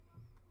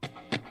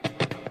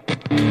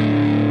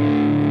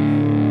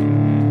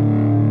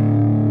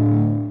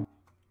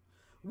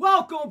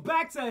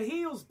back to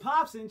Heels,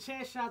 Pops, and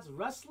Chair Shots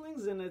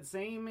Wrestling's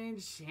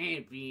Entertainment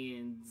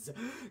Champions.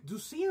 Do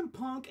CM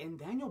Punk and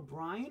Daniel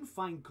Bryan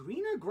find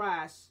greener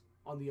grass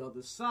on the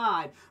other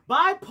side?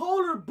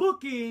 Bipolar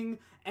booking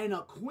and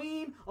a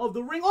queen of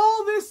the ring.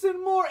 All this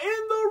and more in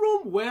the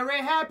room where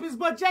it happens.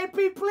 But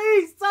JP,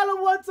 please tell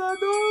them what to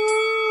do.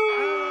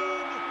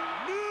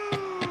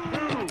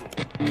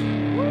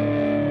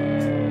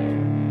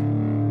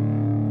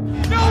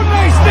 No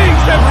nice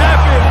things have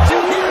happened to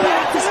hear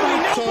that.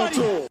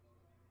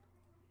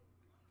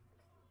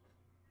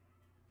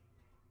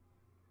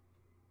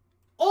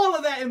 All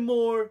of that and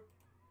more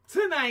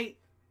tonight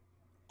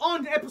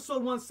on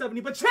episode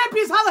 170. But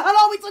champions, how the hell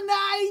are we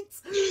tonight?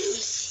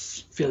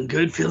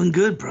 Feeling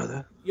good,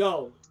 brother.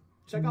 Yo,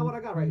 check out what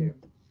I got right here.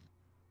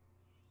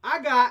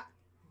 I got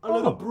a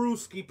little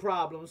brewski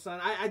problem,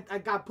 son. I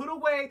got put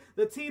away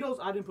the Tito's.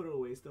 I didn't put it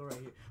away, it's still right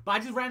here. But I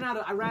just ran out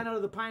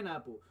of the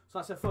pineapple. So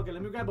I said, fuck it,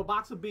 let me grab a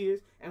box of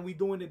beers and we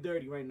doing it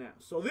dirty right now.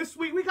 So this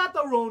week we got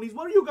the Ronies.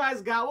 What do you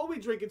guys got? What we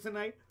drinking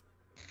tonight?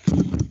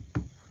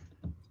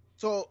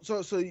 So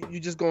you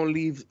just gonna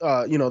leave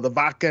the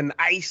vodka and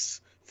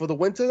ice for the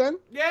winter then?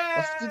 Yeah.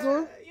 That's what you're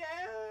doing? Yeah,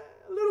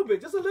 a little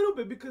bit, just a little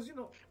bit, because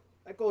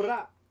like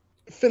ora.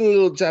 Feeling a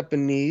little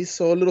Japanese,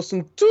 so a little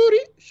Suntory.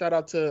 Shout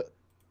out to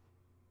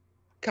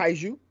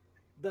Kaiju.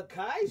 The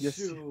Kaiju. Yes,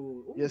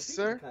 Ooh, yes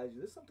sir. Kaiju.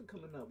 There's something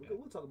coming up.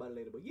 We'll talk about it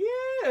later. But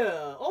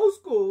yeah, old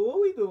school. What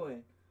we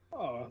doing?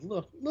 Oh,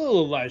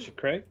 little Elijah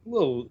Craig,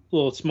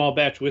 little small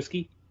batch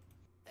whiskey.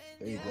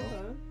 There you go.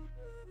 Uh-huh.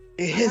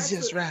 It is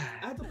just right.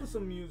 I had to put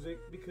some music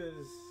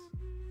because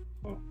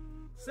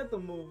set the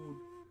mood.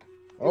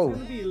 It's gonna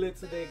be lit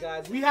today,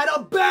 guys. We had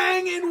a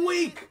banging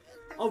week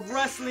of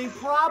wrestling.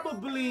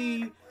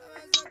 Probably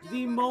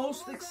the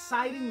most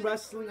exciting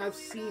wrestling I've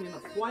seen in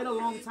quite a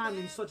long time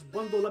in such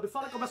bundled up. It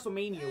felt like a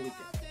WrestleMania weekend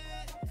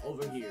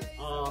over here.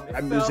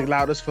 That music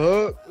loud as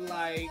fuck.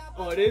 Like,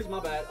 it is, my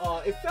bad.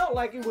 It felt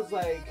like it was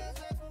like,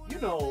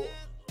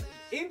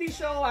 indie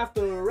show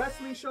after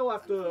wrestling show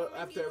after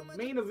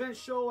main event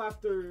show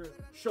after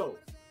show.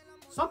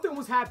 Something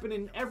was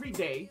happening every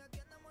day,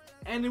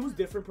 and it was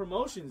different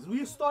promotions.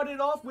 We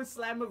started off with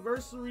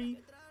Slammiversary.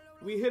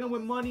 We hit them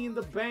with Money in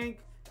the Bank.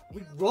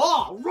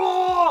 Raw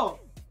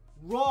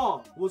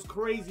was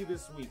crazy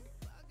this week.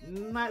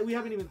 We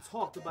haven't even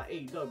talked about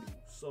AEW.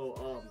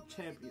 So,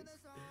 champions,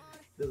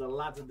 there's a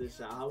lot to this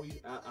shot.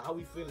 How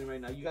we feeling right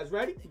now? You guys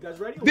ready?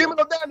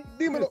 Dímelo, Danny.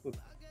 Dímelo.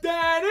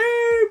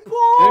 Danny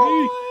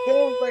boy!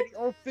 Already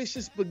on fish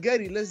and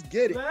spaghetti. Let's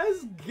get it.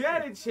 Let's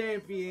get it,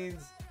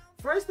 champions.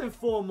 First and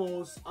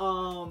foremost,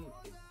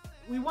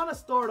 we want to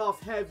start off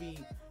heavy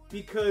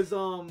because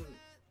so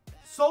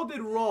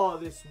did Raw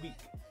this week.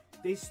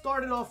 They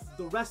started off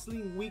the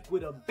wrestling week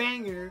with a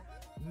banger,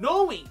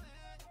 knowing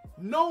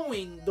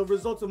the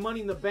results of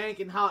Money in the Bank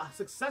and how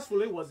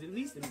successful it was. At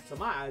least to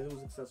my eyes, it was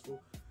successful.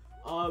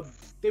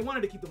 They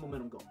wanted to keep the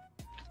momentum going.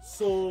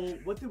 So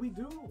what did we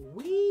do?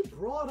 We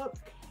brought up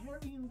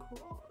Karrion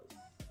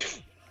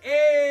Kross.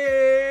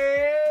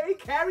 Hey,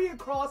 Karrion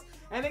Kross,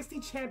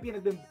 NXT champion,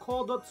 has been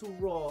called up to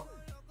Raw,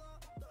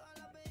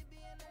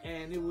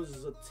 and it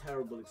was a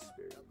terrible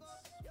experience.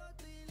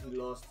 He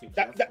lost to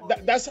Jeff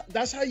Hardy.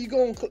 That's how you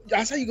going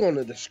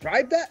to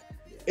describe that?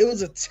 Yeah. It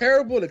was a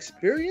terrible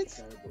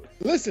experience.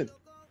 Listen.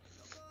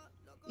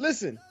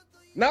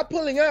 Not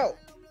pulling out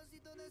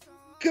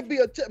could be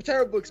a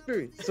terrible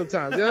experience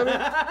sometimes. You know what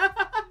I mean?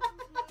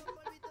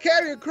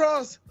 Karrion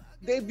Kross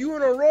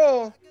debuting on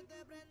Raw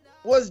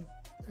was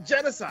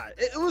genocide.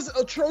 It was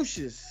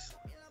atrocious.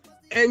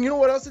 And you know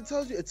what else it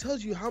tells you? It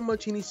tells you how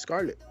much he needs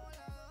Scarlett.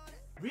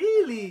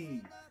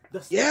 Really?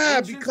 Because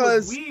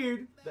was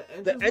weird.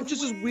 The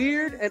entrance was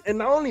weird. And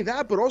not only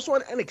that, but also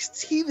on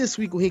NXT this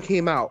week when he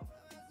came out.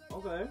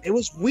 Okay. It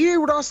was weird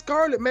without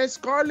Scarlett, man.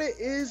 Scarlett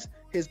is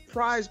his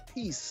prize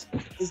piece.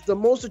 It's the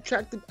most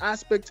attractive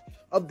aspect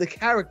of the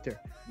character.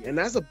 Yeah. And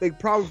that's a big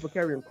problem for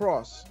Karrion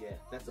Kross. Yeah,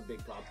 that's a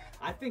big problem.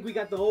 I think we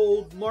got the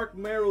old Mark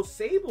Merrow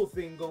Sable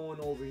thing going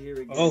over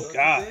here again. Oh,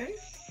 God.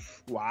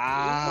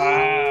 Wow.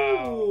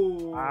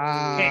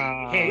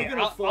 Hey,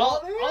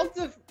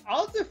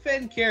 I'll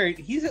defend Karrion.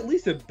 He's at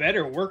least a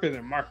better worker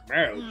than Mark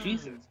Merrow.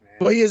 Jesus, man.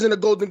 But he isn't a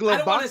Golden Glove. I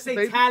don't want to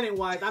say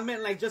talent-wise. I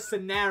meant like just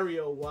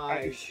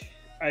scenario-wise.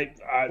 I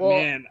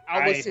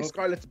would say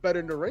Scarlett's better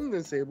in the ring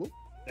than Sable.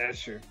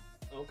 That's true.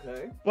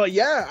 Okay. But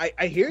yeah,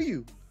 I hear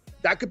you.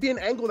 That could be an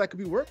angle that could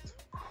be worked.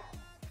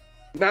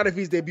 Not if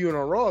he's debuting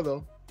on Raw,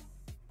 though.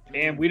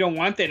 And we don't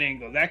want that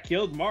angle. That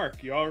killed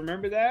Mark. Y'all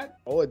remember that?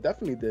 Oh, it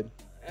definitely did.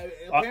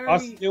 I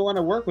still want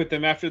to work with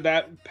him after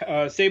that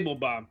Sable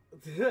bomb.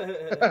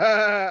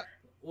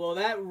 Well,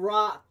 that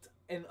rocked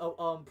and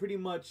pretty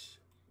much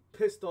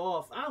pissed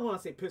off. I don't want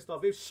to say pissed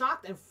off. It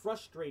shocked and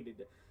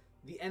frustrated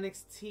the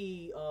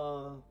NXT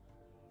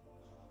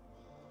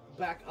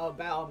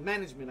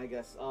management, I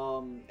guess.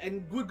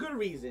 And with good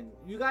reason.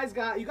 You got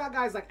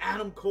guys like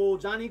Adam Cole,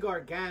 Johnny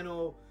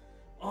Gargano.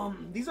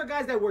 These are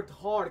guys that worked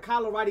hard.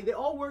 Kyle O'Reilly, they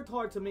all worked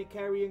hard to make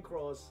Karrion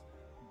Kross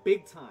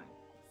big time.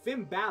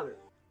 Finn Balor,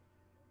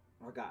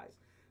 our guys.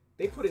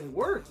 They put in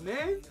work,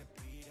 man.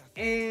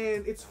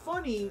 And it's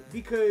funny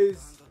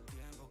because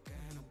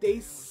they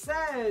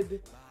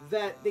said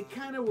that they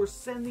kind of were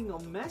sending a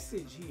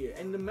message here,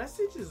 and the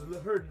message is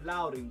heard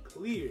loud and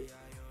clear.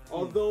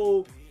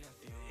 Although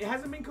it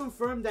hasn't been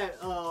confirmed that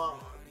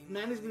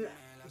management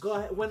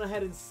went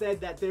ahead and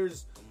said that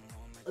there's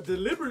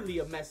deliberately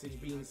a message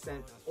being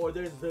sent, or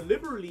there's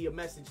deliberately a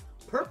message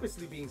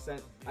purposely being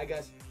sent, I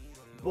guess.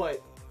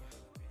 But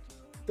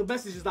the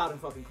message is loud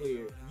and fucking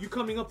clear. You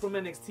coming up from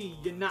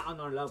NXT, you're not on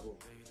our level.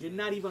 You're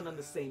not even on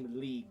the same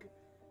league.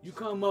 You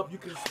come up, you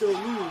can still lose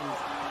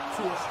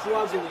to a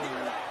struggling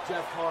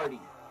Jeff Hardy.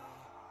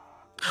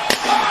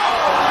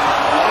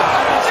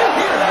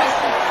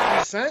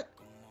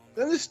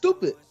 Then it's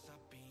stupid.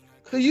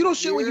 Cause you don't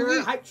shit when you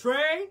eat. Hype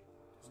train.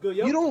 It's good,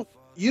 yo.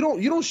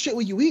 You don't shit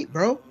when you eat,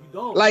 bro. You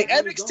don't. Like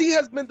NXT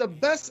has been the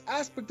best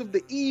aspect of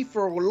the E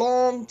for a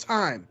long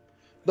time.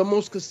 The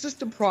most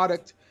consistent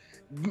product,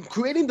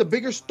 creating the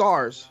bigger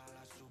stars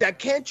that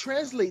can't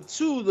translate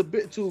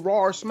to Raw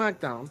or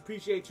SmackDown.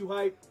 Appreciate you,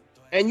 Hype.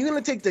 And you're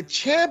gonna take the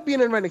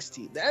champion in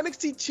NXT, the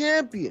NXT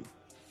champion,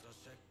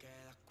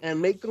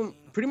 and make him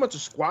pretty much a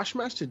squash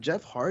match to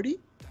Jeff Hardy.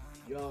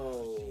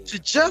 Yo. To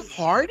Jeff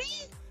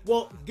Hardy?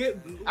 Well,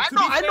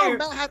 I know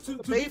Matt had to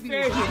baby. be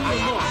fair, he beat him up.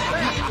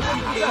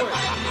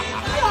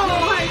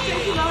 Oh, my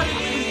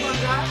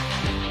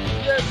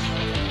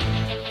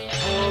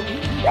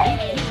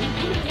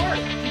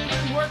He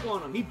didn't work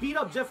on him. He beat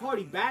up Jeff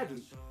Hardy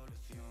badly,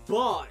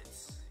 but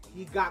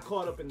he got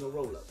caught up in the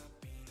roll-up.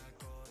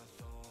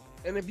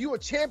 And if you a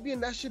champion,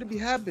 that shouldn't be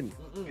happening.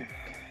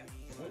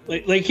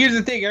 Like here's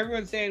the thing.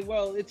 Everyone's saying,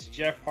 well, it's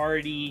Jeff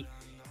Hardy.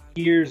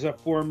 Here's a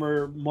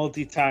former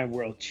multi-time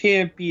world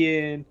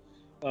champion.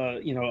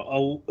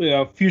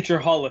 A future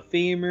Hall of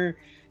Famer.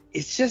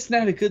 It's just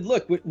not a good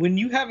look. When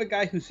you have a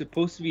guy who's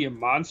supposed to be a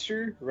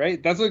monster,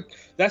 right?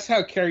 That's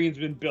how Karrion's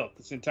been built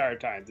this entire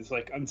time. This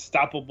like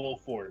unstoppable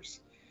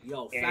force.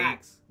 Yo,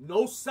 facts.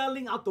 No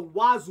selling out the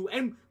wazoo,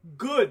 and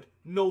good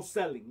no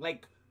selling.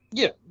 Like,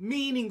 yeah,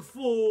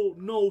 meaningful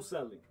no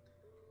selling.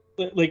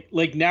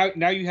 Like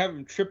now you have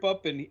him trip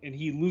up and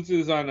he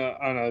loses on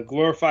a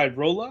glorified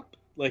roll up.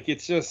 Like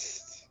it's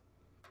just.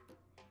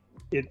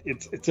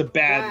 It's a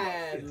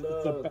bad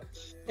look.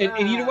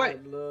 And you know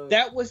what? Look.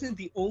 That wasn't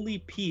the only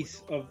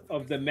piece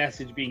of the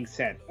message being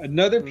sent.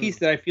 Another piece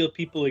that I feel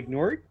people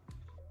ignored,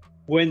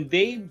 when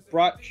they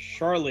brought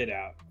Charlotte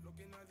out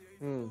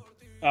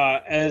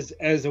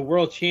as a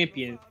world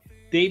champion,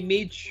 they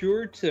made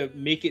sure to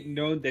make it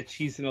known that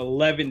she's an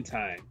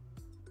 11-time.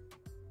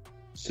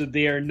 So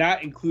they are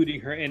not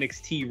including her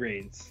NXT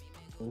reigns.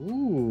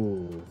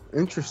 Ooh,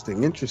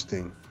 interesting.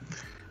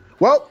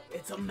 Well,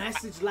 it's a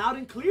message loud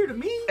and clear to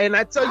me. And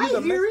I'll tell you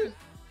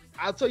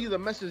the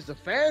message the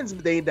fans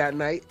made that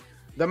night.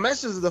 The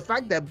message is the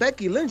fact that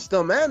Becky Lynch,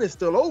 is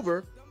still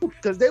over,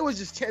 because they was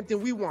just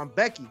chanting, "We want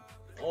Becky."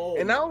 Oh,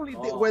 and not only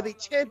were they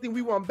chanting,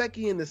 "We want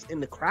Becky" in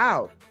the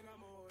crowd,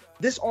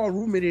 this all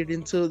ruminated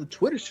into the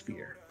Twitter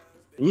sphere.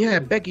 And you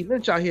had Becky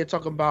Lynch out here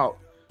talking about,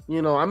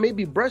 I may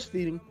be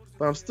breastfeeding,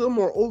 but I'm still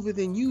more over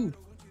than you,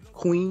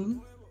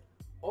 Queen.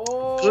 I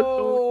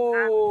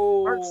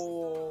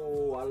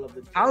love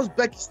it. How's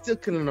Becky still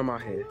killing them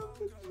out here?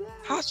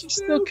 How's she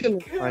still killing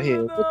them out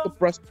here with the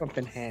breast pump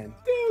in hand?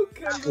 Still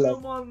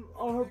killing them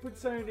on her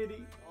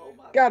paternity. Oh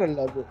my Gotta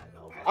love it.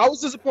 I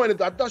was disappointed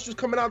though. I thought she was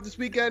coming out this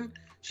weekend.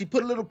 She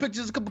put a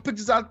couple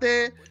pictures out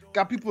there,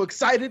 got people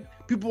excited.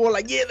 People were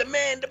like, "Yeah, the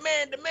man."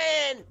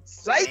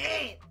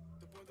 Psych.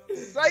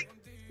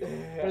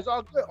 It's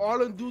all good,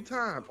 all in due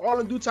time.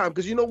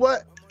 Because you know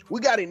what?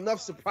 We got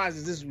enough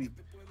surprises this week,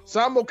 so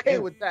I'm okay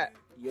with that.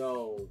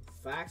 Yo,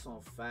 facts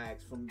on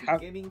facts from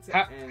beginning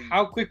to end.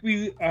 How quick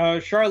we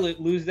Charlotte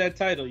lose that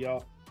title,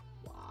 y'all?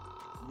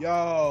 Wow.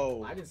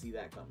 Yo, I didn't see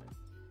that coming,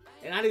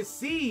 and I didn't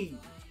see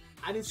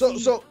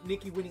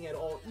Nikki winning at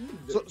all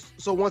either.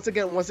 So once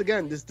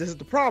again, this is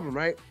the problem,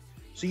 right?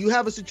 So you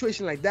have a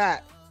situation like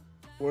that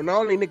where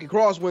not only Nikki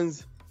Cross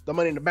wins the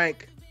Money in the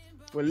Bank,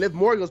 where Liv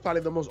Morgan was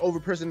probably the most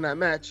over person in that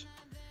match,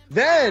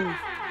 then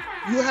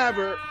you have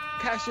her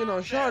cash in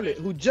on Charlotte,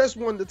 who just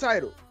won the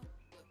title.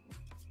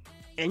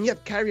 And you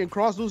have Karrion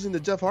Kross losing to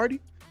Jeff Hardy?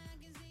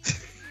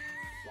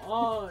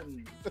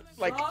 Fun.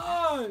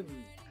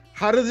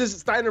 How does this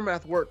Steiner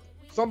math work?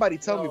 Somebody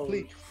tell me,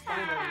 please.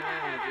 Steiner math.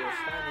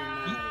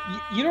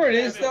 You know what it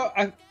is, though?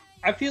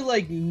 I feel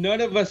like none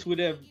of us would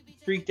have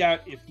freaked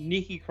out if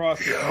Nikki Cross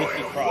was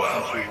Nikki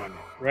Cross and she won it,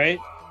 right?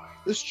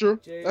 It's true.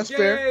 That's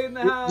fair. In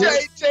the house.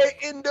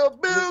 JJ in the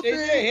building.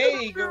 JJ,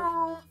 hey,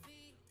 girl.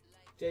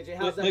 JJ,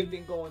 how's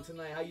everything going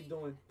tonight? How you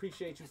doing?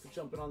 Appreciate you for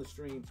jumping on the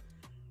stream.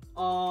 That's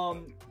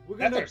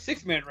our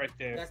 6-man right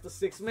there. That's the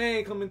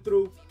 6-man coming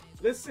through.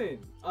 Listen,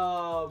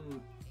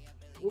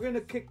 we're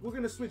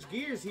gonna switch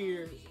gears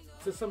here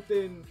to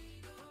something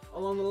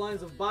along the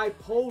lines of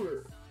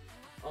bipolar,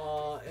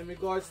 in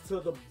regards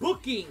to the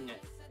booking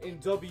in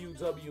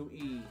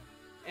WWE,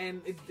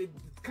 and it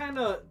kind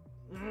of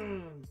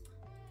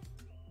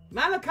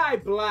Malachi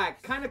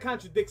Black kind of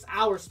contradicts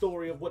our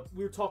story of what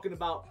we were talking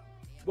about,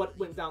 what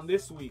went down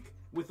this week.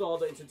 with all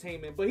the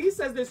entertainment. But he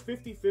says there's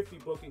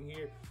 50-50 booking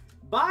here.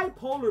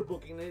 Bipolar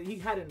booking, and he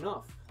had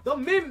enough. The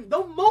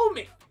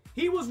moment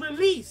he was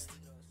released,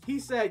 he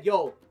said,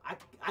 yo,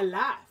 I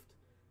laughed.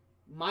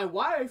 My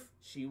wife,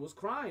 she was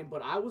crying,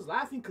 but I was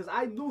laughing because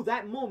I knew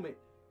that moment,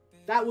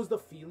 that was the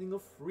feeling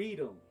of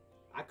freedom.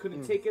 I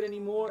couldn't take it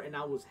anymore, and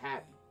I was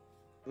happy.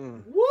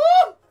 Woo!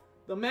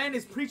 The man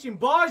is preaching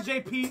bars,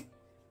 JP.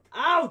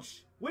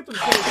 Ouch! With them.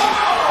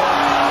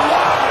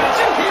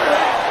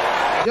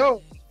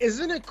 Yo,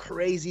 isn't it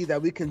crazy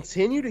that we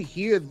continue to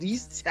hear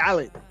these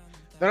talent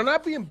that are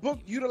not being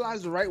booked,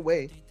 utilized the right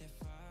way,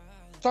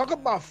 talk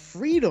about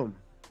freedom?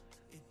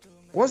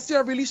 Once they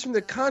are released from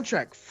the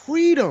contract,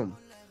 freedom.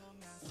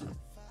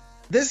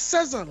 This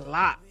says a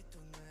lot.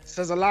 It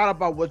says a lot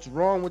about what's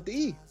wrong with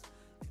the E.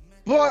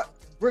 But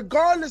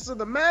regardless of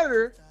the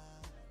matter,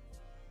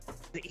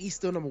 the E's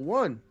still number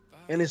one.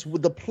 And it's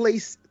the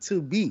place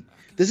to be.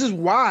 This is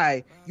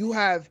why you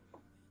have,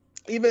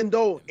 even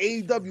though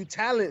AEW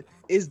talent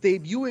is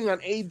debuting on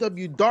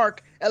AEW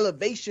Dark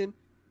Elevation,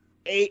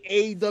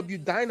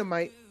 AEW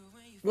Dynamite,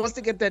 wants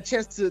to get that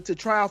chance to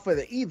try out for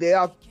the E, they're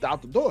out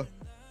the door.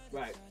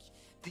 Right.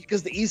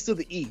 Because the E's still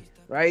the E,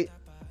 right?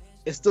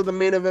 It's still the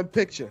main event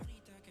picture.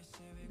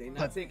 They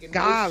not taking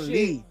golly, no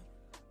shit.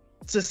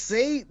 To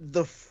say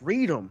the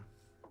freedom,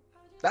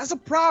 that's a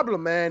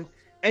problem, man.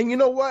 And you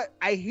know what?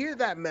 I hear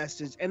that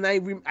message, and I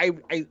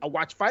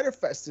watched Fyter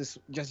Fest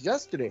just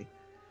yesterday,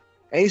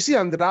 and you see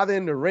Andrade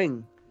in the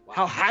ring. Wow.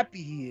 How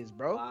happy he is,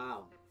 bro.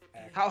 Wow.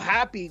 How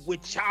happy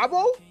with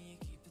Chavo?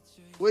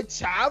 With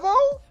Chavo?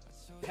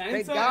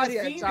 Thank God he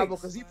had Chavo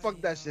because he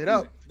fucked that shit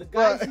up. The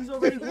guys he's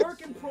already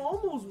working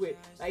promos with,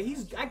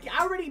 like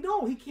I already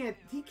know he can't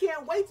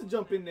wait to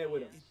jump in there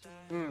with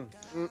him.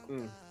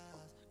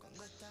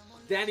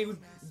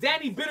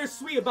 Danny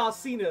bittersweet about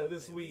Cena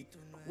this week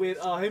with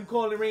him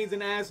calling Reigns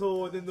an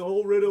asshole, and then the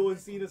whole Riddle and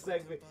Cena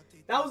segment.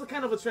 That was a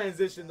kind of a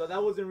transition though.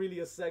 That wasn't really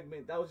a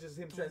segment. That was just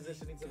him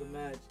transitioning to the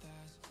match.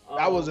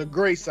 That was a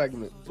great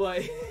segment.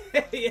 But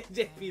yeah,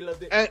 JP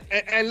loved it.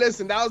 And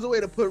listen, that was a way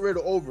to put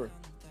Riddle over.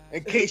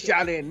 In case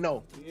y'all didn't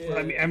know.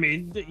 Yeah. I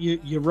mean,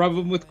 you rub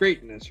them with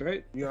greatness,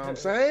 right? You know what I'm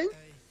saying?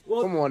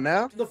 Well, come on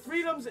now. The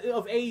freedoms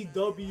of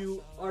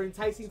AEW are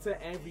enticing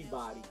to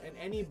everybody and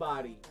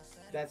anybody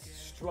that's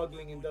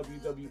struggling in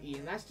WWE,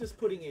 and that's just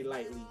putting it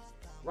lightly,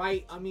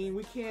 right? I mean,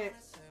 we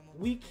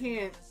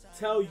can't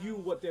tell you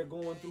what they're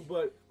going through,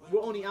 but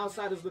we're only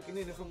outsiders looking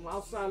in, and from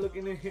outside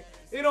looking in,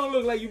 it don't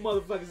look like you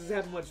motherfuckers is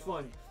having much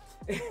fun.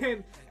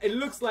 And it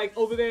looks like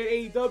over there at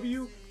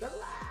AEW, the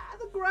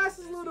grass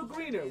is a little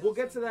greener. We'll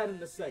get to that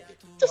in a second.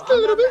 Just a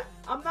little bit.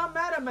 I'm not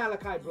mad at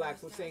Malachi Black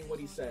for saying what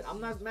he said.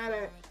 I'm not mad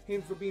at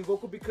him for being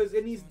vocal because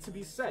it needs to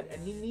be said,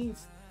 and he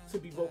needs to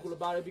be vocal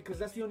about it because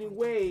that's the only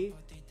way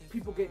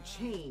people get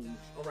changed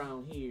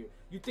around here.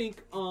 You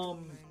think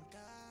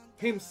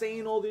him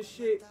saying all this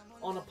shit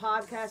on a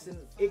podcast and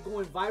it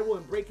going viral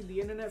and breaking the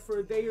internet for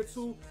a day or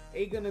two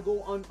ain't gonna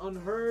go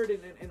unheard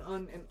and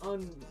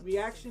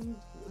unreaction?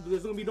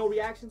 There's gonna be no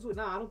reaction to it?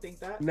 Nah, I don't think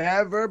that.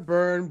 Never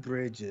burn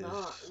bridges.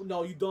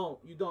 No, you don't.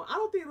 I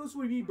don't think this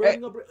would be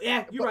burning a bridge.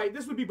 Yeah, you're right.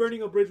 This would be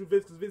burning a bridge with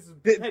Vince because Vince is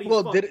petty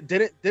as fuck.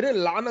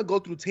 Didn't Lana go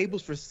through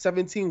tables for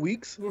 17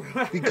 weeks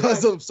right,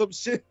 because of some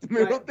shit?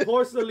 Right.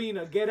 Poor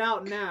Selena, get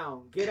out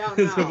now. Get out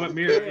now.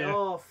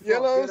 Oh, you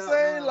know what I'm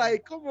saying?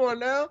 Like, come on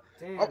now.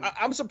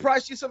 I'm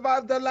surprised she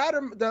survived the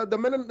ladder,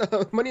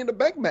 the Money in the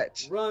Bank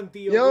match. Run,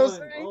 Theo, you know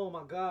run. Oh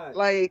my God.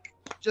 Like,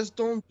 just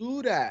don't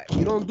do that.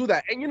 You don't do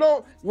that. And you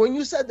know, when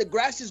you said the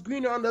grass is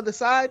greener on the other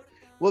side,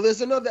 well,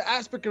 there's another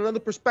aspect, another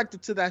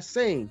perspective to that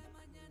saying.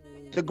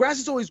 The grass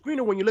is always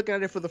greener when you're looking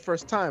at it for the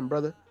first time,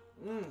 brother.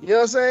 You know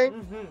what I'm saying?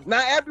 Mm-hmm.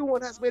 Not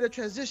everyone has made a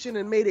transition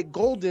and made it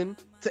golden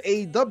to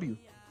AEW.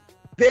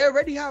 They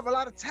already have a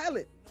lot of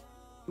talent.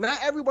 Not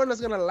everyone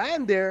that's gonna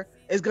land there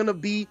is gonna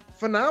be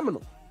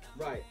phenomenal.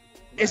 Right.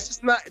 It's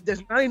just not.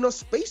 There's not enough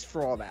space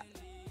for all that,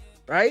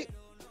 right?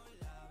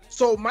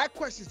 So my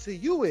question to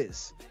you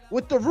is,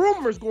 with the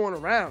rumors going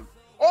around,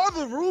 all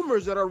the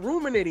rumors that are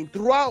ruminating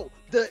throughout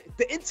the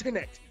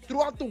internet,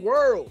 throughout the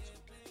world,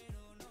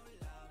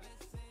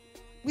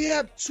 we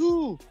have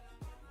two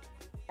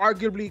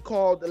arguably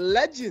called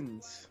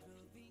legends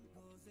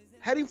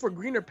heading for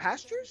greener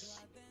pastures.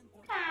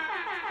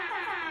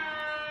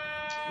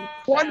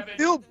 One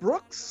Phil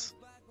Brooks,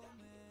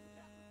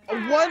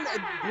 one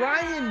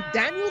Bryan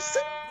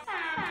Danielson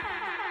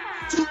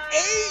to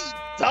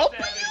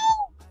AEW.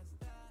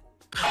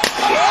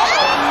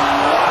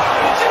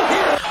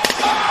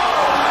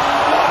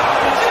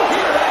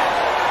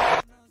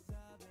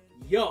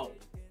 Yo,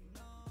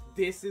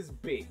 this is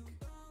big.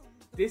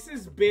 This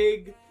is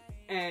big,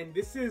 and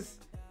this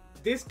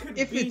could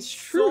if be it's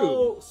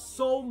true.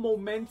 so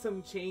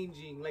momentum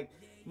changing, like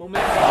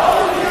momentum.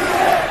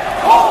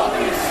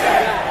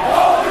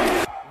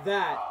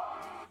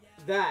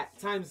 That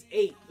times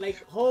 8,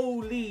 like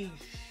holy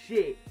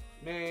shit,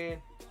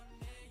 man.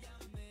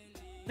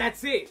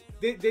 That's it.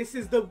 This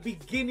is the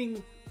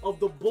beginning of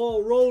the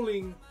ball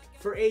rolling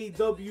for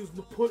AEW's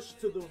push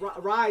to the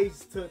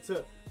rise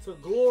to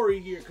glory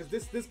here, because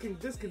this can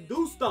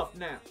do stuff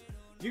now.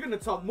 You're gonna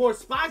talk more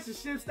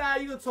sponsorships now.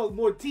 You're gonna talk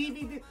more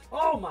TV.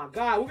 Oh my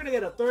God, we're gonna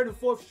get a 3rd and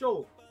 4th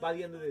show by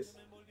the end of this.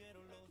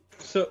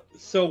 So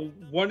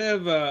one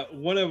of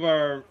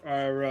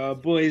our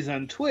boys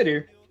on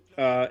Twitter,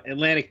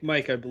 Atlantic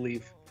Mike, I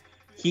believe,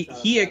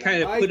 he had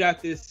kind of put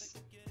out this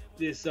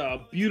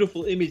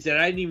beautiful image that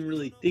I didn't even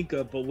really think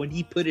of, but when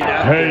he put it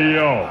out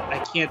there, I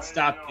can't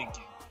stop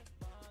thinking.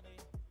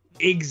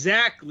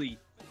 Exactly.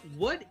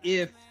 What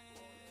if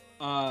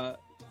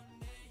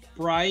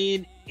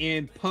Brian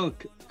and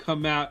Punk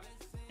come out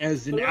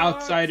as an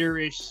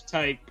outsider-ish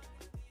type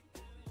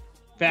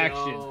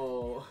faction?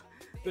 Yo,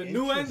 the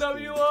new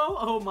NWO?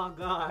 Oh my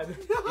God.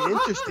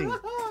 Interesting.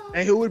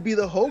 And who would be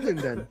the Hogan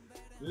then?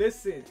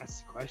 Listen,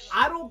 That's the question.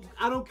 I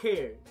don't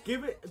care.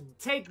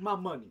 Take my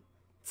money.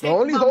 The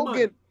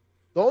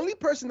only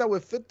person that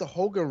would fit the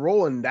Hogan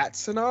role in that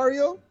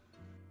scenario,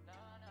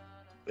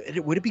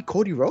 would it be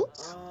Cody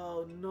Rhodes?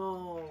 Oh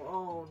no,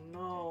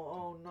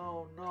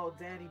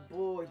 Danny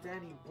Boy,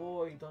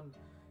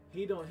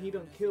 he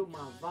done killed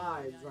my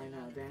vibes right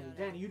now,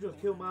 Danny, you just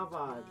killed my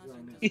vibes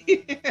right now.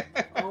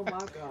 Oh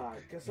my God.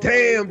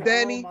 Damn,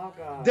 Danny. Oh my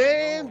God.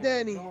 Damn,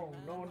 Danny. No.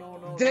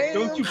 Damn,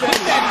 Don't you Danny.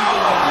 put that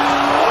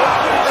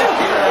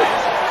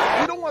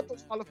You don't want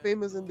those Hall of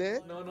Famers in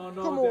there. No.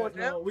 Come on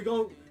now. We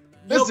gon'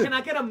 Listen, can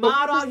I get a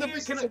mod out here?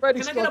 business Can is I already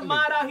get a struggling.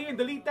 mod out here and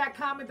delete that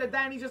comment that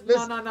Danny just?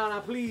 Listen.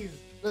 No, please.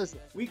 Listen,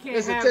 We can't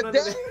listen. have none of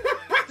Today,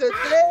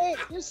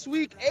 that. this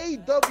week,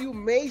 AEW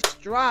may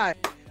stride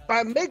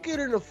by making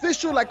it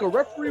official like a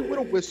referee with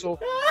a whistle.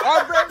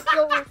 Our very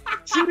own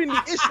shooting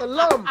the Ish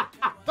alum,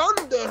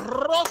 Thunder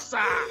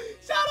Rosa.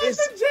 Shout out is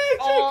to JJ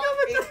all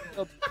coming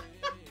AEW,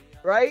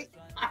 right?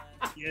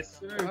 Yes,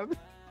 sir.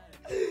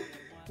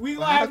 We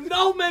gonna have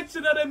no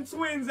mention of them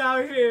twins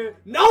out here.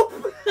 Nope.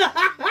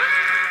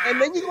 And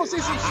then you gonna say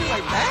some shit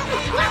like that?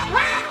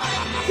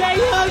 Jay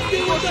Husband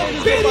You with gonna say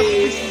the there's about to be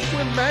bitties. some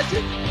twin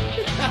magic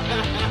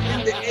in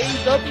the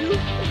AEW?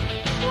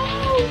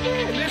 Oh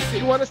man, listen.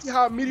 You want to see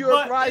how a meteor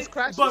rise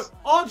crashes? But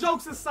all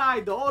jokes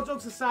aside,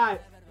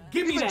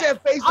 give me Even that.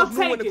 Jeff Bezos I'll knew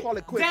take when to it. call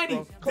it quits, Danny,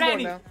 bro. Come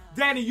on now.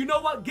 Danny, you know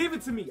what? Give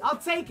it to me. I'll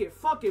take it.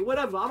 Fuck it.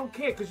 Whatever. I don't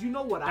care, because you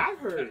know what I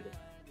heard.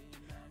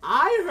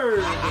 I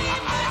heard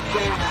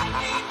that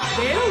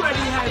they already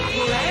had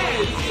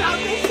plans. Shout,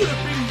 they should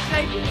have been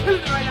shaking,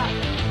 killing it right now.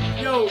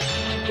 Yo,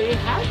 they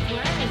had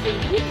plans, and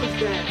who was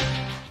that?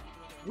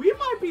 We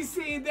might be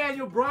seeing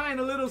Daniel Bryan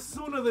a little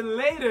sooner than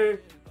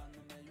later.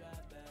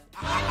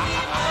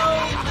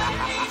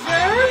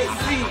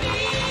 Jersey.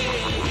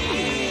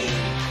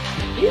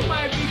 He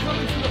might be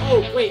coming to the.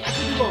 Oh wait, I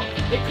could be wrong.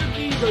 It could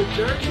be the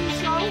Jersey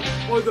show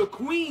or the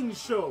Queen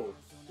show.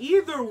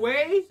 Either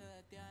way,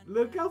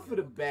 look out for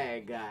the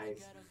bad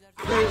guys.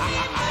 We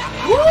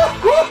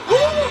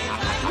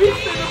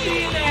finna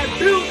be in that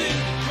building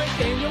when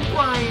Daniel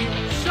Bryan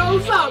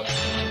shows up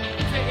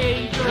to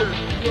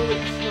AEW.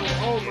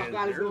 Oh my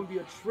God, it's gonna be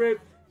a trip.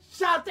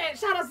 Shout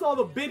out to all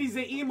the biddies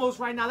and emos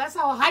right now. That's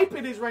how hype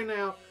it is right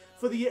now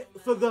for the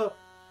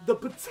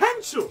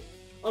potential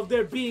of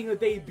there being a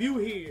debut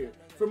here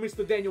for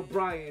Mr. Daniel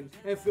Bryan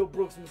and Phil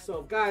Brooks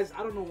himself. Guys,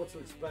 I don't know what to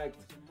expect,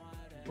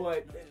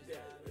 but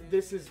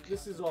this is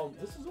all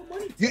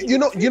money. You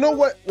know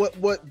what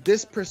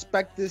this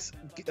perspective,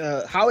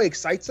 how it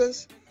excites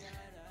us?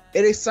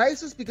 It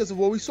excites us because of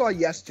what we saw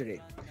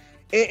yesterday.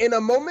 In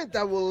a moment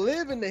that will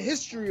live in the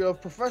history of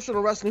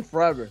professional wrestling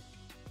forever.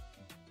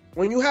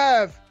 When you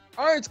have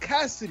Orange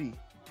Cassidy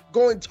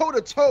going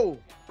toe-to-toe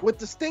with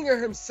the Stinger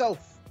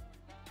himself.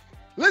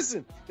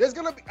 Listen, there's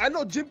gonna be. I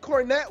know Jim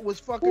Cornette was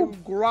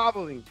fucking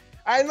groveling.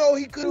 I know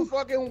he couldn't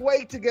fucking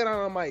wait to get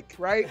on a mic,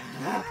 right?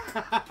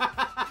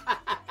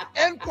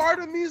 And part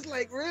of me is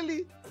like,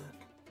 really?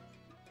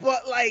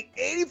 But like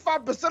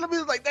 85% of me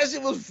is like, that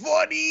shit was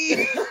funny.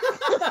 And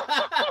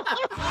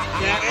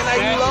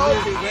I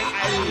love it.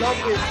 I love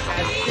it.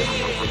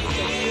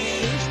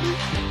 Seriously,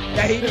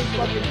 that he didn't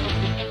fucking.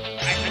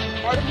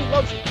 Part of me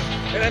loves it.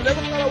 And I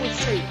never thought I would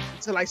say it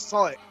until I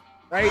saw it.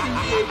 Right?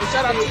 And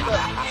shout out to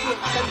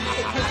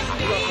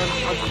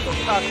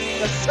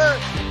the sir.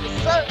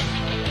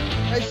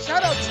 And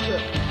shout out to the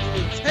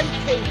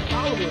 10K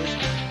followers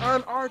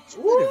on our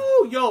Twitter.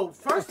 Woo! Yo,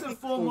 first and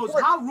foremost,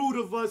 how rude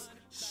of us.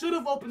 Should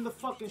have opened the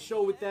fucking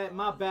show with that.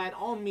 My bad.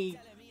 On me.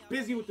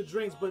 Busy with the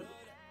drinks. But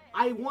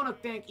I want to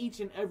thank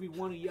each and every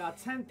one of y'all.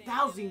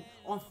 10,000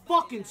 on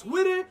fucking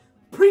Twitter.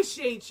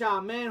 Appreciate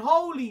y'all, man.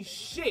 Holy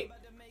shit.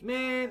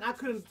 Man, I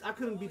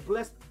couldn't be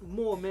blessed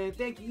more, man.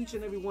 Thank you, each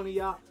and every one of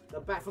y'all.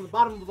 From the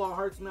bottom of our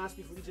hearts, man, I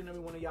speak for each and every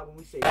one of y'all when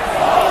we say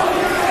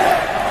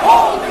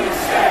holy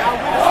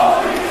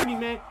shit! Me,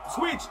 man.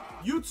 Twitch,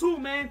 you too,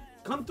 man.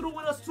 Come through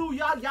with us too.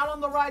 Y'all on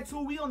the ride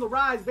too. We on the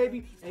rise,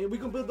 baby. And we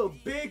can build a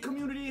big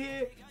community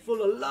here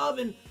full of love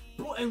and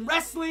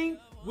wrestling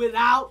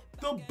without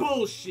the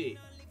bullshit.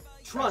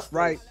 Trust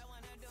right. us.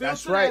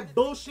 That's Filter right. that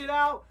bullshit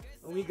out,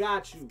 and we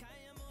got you.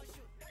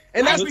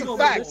 And that's Look the at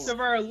fact. the list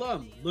of our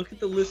alum. Look at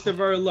the list of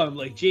our alum.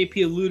 Like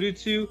JP alluded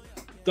to,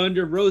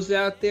 Thunder Rosa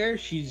out there.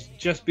 She's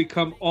just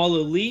become all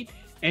elite.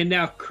 And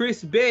now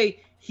Chris Bay,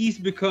 he's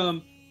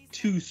become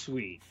too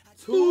sweet.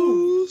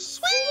 Too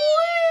sweet.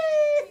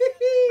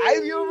 Ay,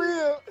 Dios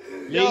mío.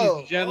 Ladies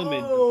and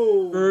gentlemen,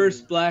 Oh. the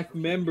first black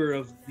member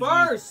of the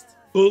First.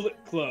 Bullet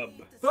Club.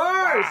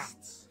 First.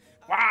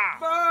 Wow.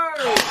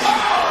 First.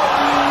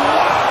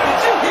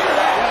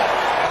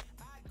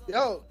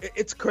 Yo,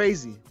 it's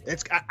crazy.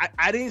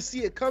 I didn't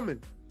see it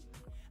coming.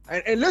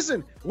 And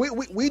listen,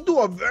 we do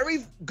a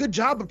very good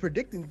job of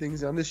predicting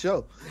things on this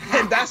show,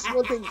 and that's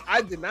one thing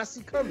I did not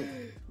see coming.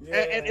 Yeah.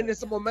 And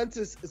it's a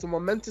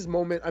momentous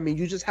moment. I mean,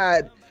 you just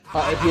had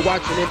if you're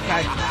watching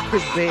Impact,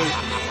 Chris Bay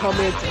come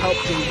in to help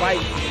Jay White,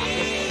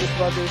 his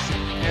brothers,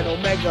 and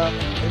Omega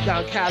and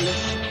Don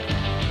Callis.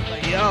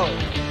 Like, yo,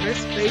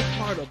 Chris Bay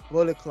part of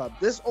Bullet Club.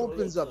 This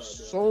opens up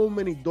so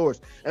many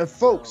doors. And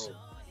folks,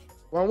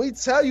 when we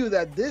tell you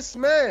that this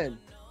man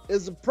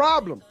is a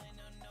problem,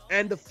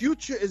 and the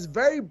future is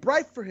very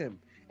bright for him,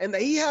 and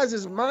that he has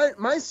his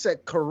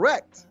mindset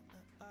correct,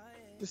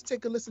 just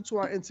take a listen to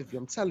our interview.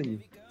 I'm telling you.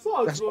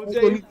 That's all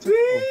you need to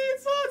know.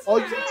 All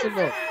you need to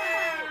know.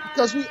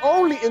 Because we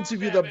only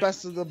interview the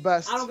best of the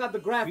best. I don't got the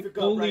graphic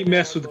up Only right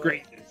mess now, with but-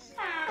 greatness.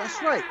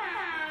 That's right.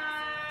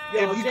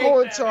 Yo, If you Jake-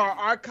 go into our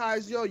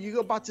archives, yo, you're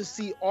about to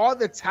see all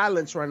the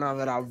talents right now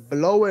that are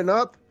blowing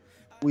up.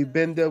 We've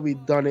been there,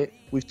 we've done it,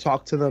 we've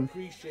talked to them.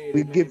 Appreciate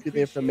We it, man. give you the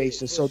Appreciate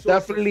information. it. For So sure,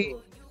 definitely for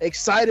sure.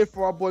 excited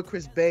for our boy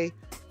Chris Bay.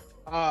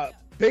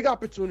 Big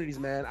opportunities,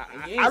 man.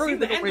 And you I ain't don't seen even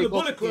the know end where of the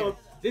he goes Bullet from here. Club.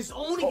 This is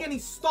only getting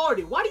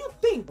started. Why do you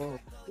think? Oh.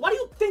 Why do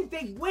you think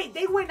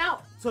they went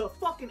out to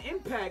fucking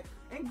Impact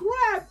and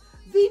grabbed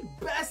the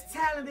best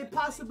talent they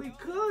possibly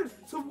could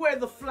to wear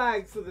the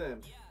flag for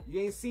them?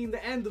 You ain't seen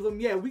the end of them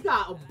yet. We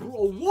got a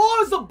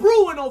wars of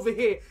brewing over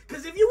here.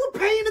 Cause if you were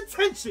paying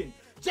attention,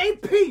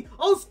 JP,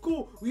 old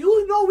school,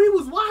 you know we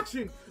was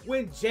watching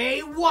when Jay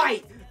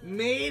White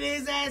made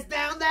his ass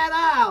down that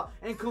aisle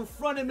and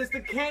confronted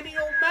Mr. Kenny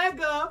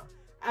Omega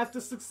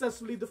after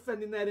successfully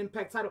defending that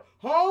Impact title.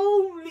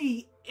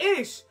 Holy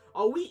ish!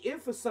 Are we in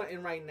for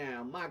something right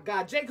now? My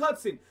God. Jake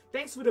Hudson,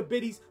 thanks for the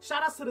biddies.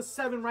 Shout outs to the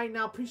 7 right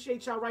now.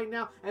 Appreciate y'all right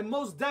now. And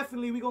most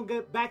definitely, we going to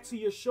get back to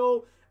your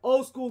show.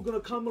 Old School going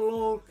to come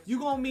along. You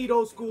going to meet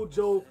Old School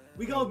Joe.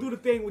 We going to do the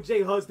thing with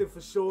Jay Hudson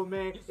for sure,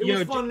 man. It Yo,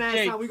 was fun last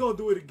Jake. time. We going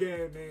to do it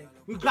again, man.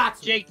 We got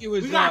to. Jake, it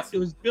We got to.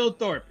 was Bill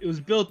Thorpe. It was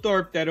Bill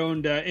Thorpe that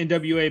owned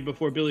NWA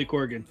before Billy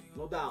Corgan.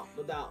 No doubt,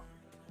 no doubt.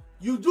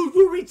 You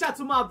reach out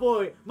to my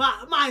boy,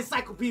 my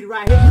encyclopedia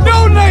right here.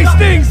 No nice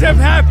things have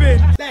happened.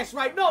 That's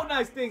right. No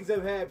nice things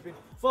have happened,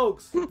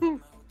 folks.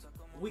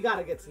 we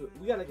gotta get to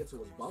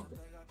what's bumping.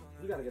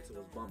 We gotta get to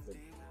what's bumping.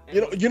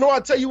 And You know, I'll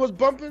tell you what's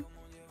bumping.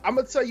 I'm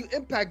gonna tell you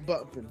Impact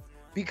bumping,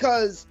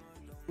 because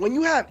when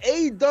you have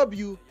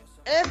AEW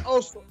and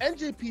also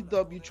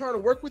NJPW trying to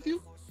work with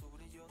you,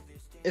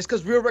 it's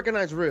because real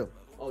recognize real.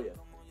 oh yeah,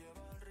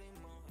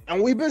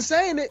 And we've been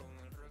saying it.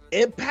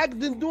 Impact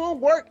been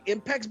doing work.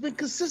 Impact's been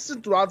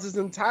consistent throughout this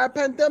entire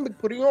pandemic,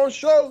 putting on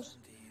shows.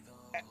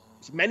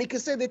 Many could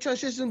say they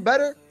transitioned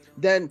better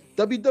than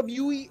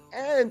WWE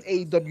and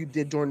AEW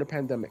did during the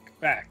pandemic.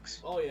 Facts.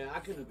 oh yeah, I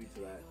can agree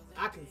to that.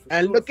 I can. for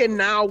And sure. look at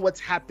now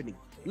what's happening.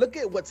 Look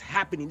at what's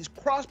happening. These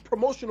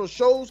cross-promotional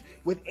shows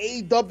with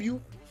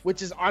AEW,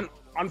 which is on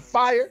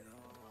fire.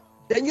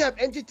 Then you have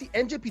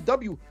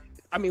NJPW.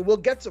 I mean, we'll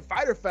get to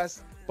Fyter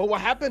Fest, but what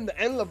happened the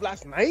end of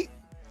last night?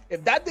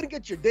 If that didn't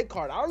get your dick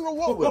hard, I don't know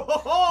what will.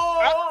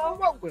 I don't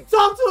know what will.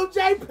 Talk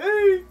to him,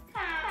 JP.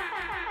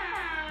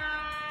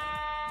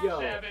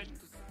 Yo,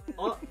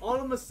 all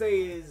I'm gonna say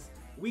is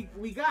we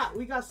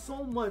got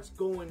so much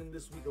going in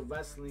this week of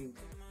wrestling.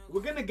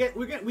 We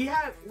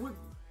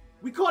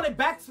called it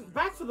back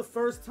for the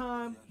first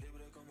time,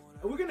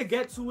 and we're gonna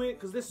get to it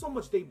because there's so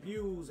much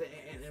debuts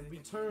and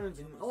returns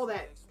and all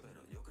that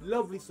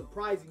lovely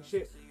surprising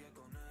shit.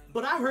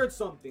 But I heard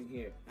something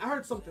here. I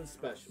heard something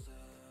special.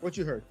 What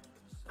you heard?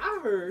 I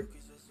heard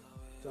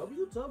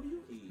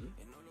WWE.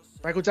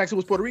 Michael Jackson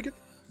was Puerto Rican?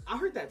 I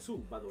heard that too,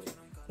 by the way.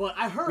 But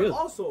I heard Really?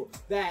 also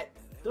that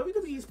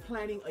WWE is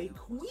planning a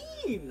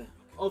Queen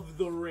of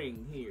the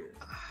Ring here.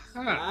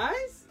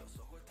 Guys?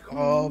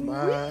 Oh my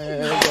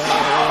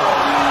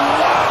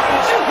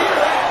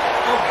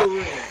Of the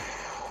Ring.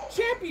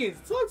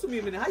 Champions, talk to me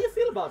a minute. How you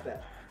feel about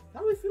that?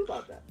 How do we feel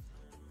about that?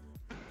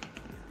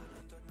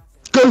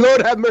 Good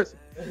Lord have mercy.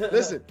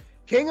 Listen,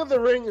 King of the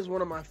Ring is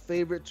one of my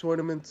favorite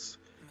tournaments.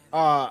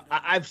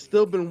 I've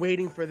still been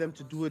waiting for them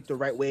to do it the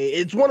right way.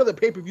 It's one of the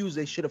pay-per-views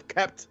they should have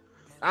kept.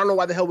 I don't know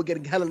why the hell we're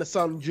getting Hell in the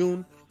Sun in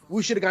June.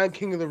 We should have gotten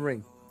King of the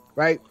Ring,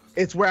 right?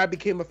 It's where I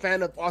became a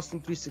fan of Austin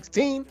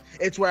 316.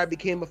 It's where I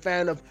became a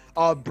fan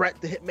of Bret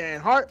the Hitman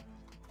Hart.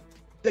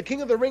 The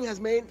King of the Ring has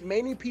made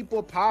many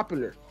people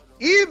popular.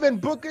 Even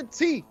Booker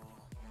T.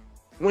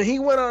 When he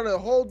went on a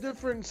whole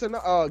different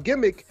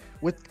gimmick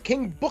with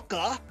King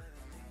Booker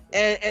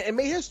and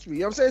made history. You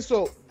know what I'm saying?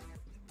 So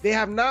they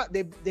have not,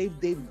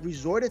 they've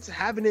resorted to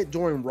having it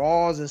during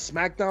Raws and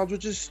SmackDowns,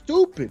 which is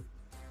stupid.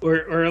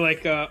 Or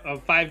like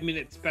a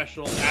 5-minute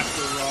special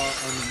after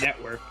Raw on the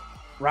network.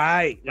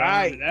 Right, Y'all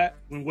right. remember that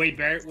when Wade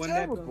Barrett won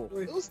that? Terrible.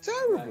 belt? It was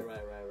terrible. Right.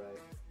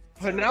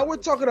 But now we're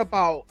talking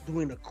about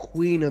doing the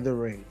Queen of the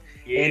Ring.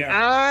 And Yeah.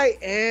 I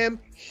am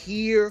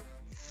here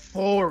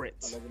for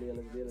it.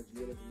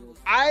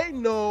 I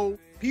know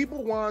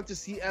people want to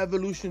see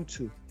Evolution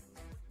 2.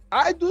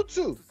 I do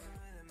too.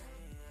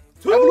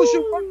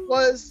 Evolution 1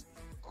 was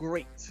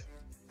great.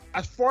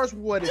 As far as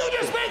what it's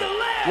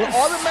were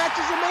all the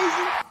matches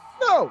amazing?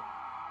 No.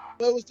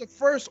 But it was the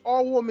first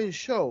all-woman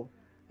show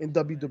in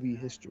WWE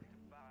history.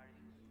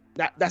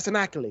 That's an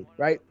accolade,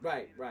 right?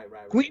 Right.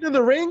 Queen of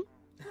the Ring?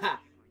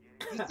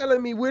 He's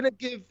telling me we're to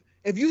give.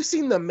 If you've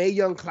seen the Mae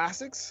Young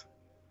Classics,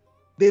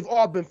 they've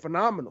all been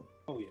phenomenal.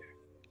 Oh yeah.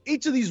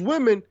 Each of these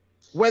women,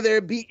 whether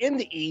it be in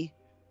the E,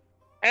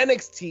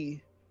 NXT,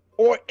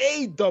 or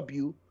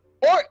AEW,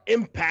 or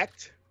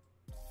Impact,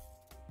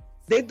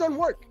 they've done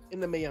work in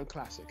the Mae Young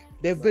Classic.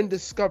 They've been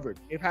discovered.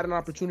 They've had an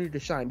opportunity to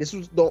shine. This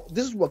is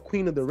what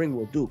Queen of the Ring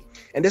will do,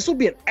 and this will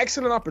be an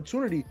excellent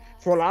opportunity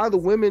for a lot of the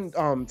women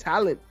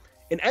talent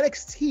in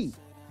NXT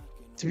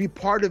to be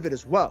part of it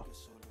as well.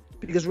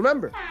 Because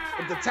remember,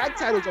 if the tag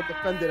titles are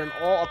defended and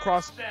all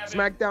across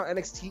SmackDown,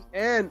 NXT,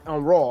 and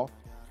on Raw,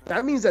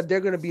 that means that they're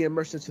going to be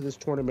immersed into this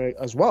tournament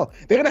as well.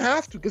 They're going to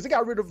have to, because they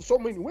got rid of so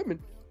many women.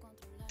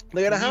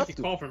 They're going to have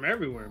to. Call from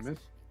everywhere, man.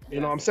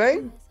 You know what I'm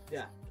saying?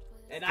 Yeah.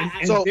 And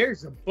so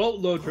there's a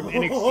boatload from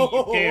NXT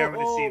UK I'm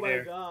going to see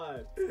there.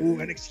 Oh my god. Ooh,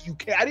 NXT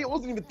UK. I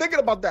wasn't even thinking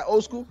about that,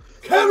 old school.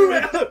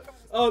 Yeah,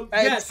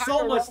 And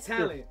so much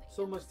Tyler talent.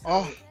 So much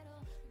Oh, talent.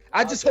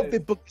 I just hope they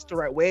book this the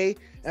right way,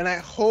 and I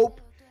hope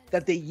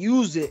that they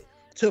use it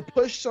to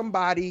push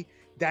somebody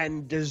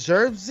that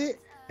deserves it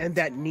and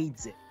that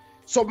needs it.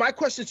 So my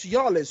question to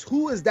y'all is,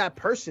 who is that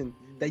person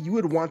that you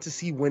would want to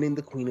see winning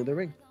the Queen of the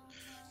Ring?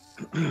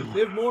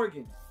 Liv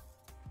Morgan.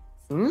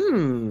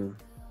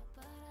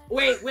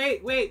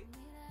 Wait.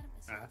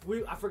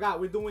 I forgot.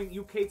 We're doing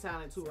UK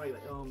talent too, right?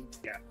 Like,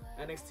 Yeah.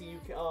 NXT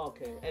UK. Oh,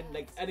 okay. And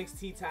like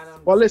NXT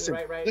talent. Well, listen,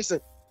 right.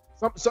 listen.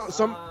 Some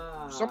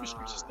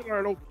restrictions still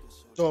aren't open.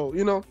 So,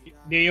 you know.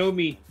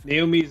 Naomi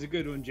is a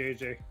good one,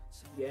 JJ.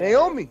 Yeah,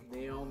 Naomi.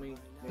 Naomi.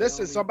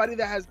 Listen, somebody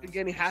that has been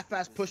getting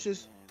half-ass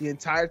pushes the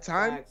entire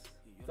time.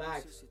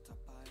 Facts.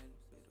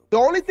 The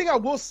only thing I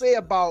will say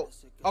about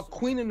a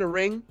Queen in the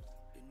Ring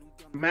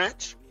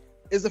match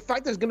is the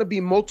fact there's going to be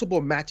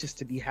multiple matches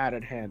to be had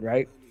at hand,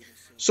 right?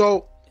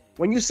 So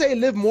when you say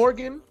Liv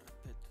Morgan,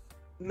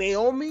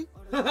 Naomi,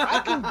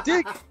 I can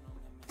dig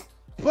it.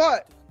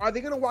 But are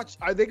they going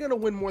to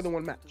win more than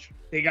one match?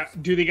 They got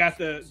the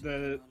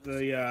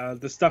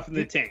stuff in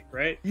the tank,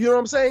 right? You know what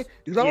I'm saying?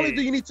 Not only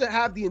do you need to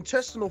have the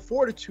intestinal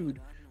fortitude,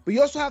 but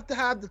you also have to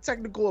have the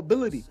technical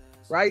ability,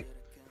 right?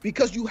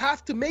 Because you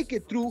have to make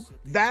it through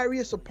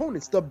various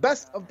opponents, the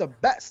best of the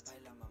best.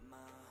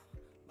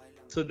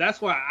 So that's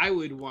why I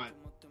would want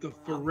the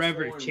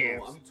forever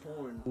champ, I'm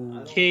torn.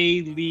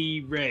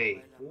 Kaylee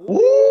Ray.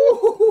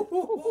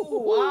 Ooh,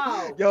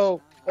 wow.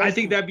 Yo, I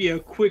think that'd be a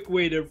quick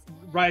way to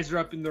rise her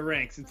up in the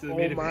ranks into the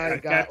main event. my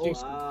God, old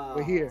school. Wow.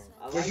 We're here.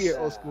 We're here,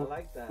 old I school.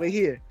 like that. We're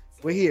here.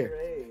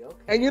 Okay.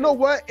 And you know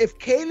what? If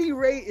Kaylee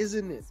Ray is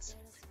in it,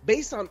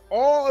 based on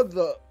all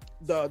the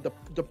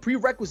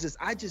prerequisites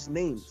I just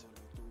named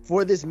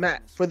for this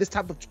match, for this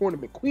type of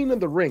tournament, Queen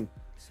of the Ring,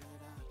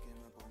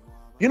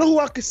 you know who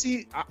I could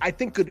see? I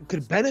think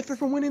could benefit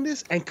from winning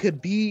this and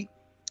could be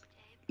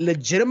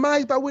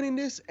legitimized by winning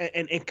this,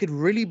 and it could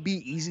really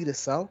be easy to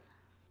sell.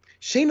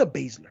 Shayna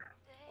Baszler.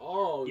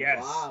 Oh,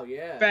 Yes. wow,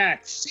 yeah.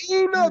 Facts.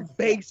 Shayna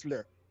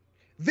Baszler.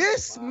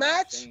 This Wow,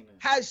 match Shayna.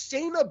 has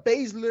Shayna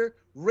Baszler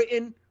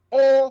written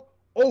all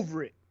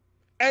over it.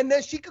 And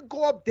then she could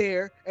go up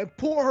there and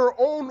pull her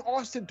own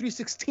Austin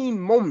 316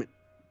 moment.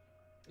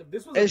 If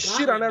this was And a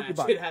shit on match,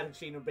 everybody. it had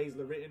Shayna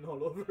Baszler written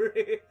all over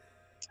it.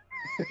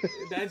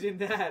 Imagine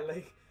that,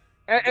 like.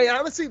 And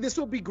honestly, this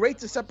would be great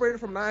to separate her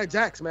from Nia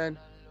Jax, man.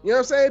 You know what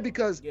I'm saying?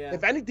 Because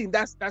if anything,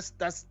 that's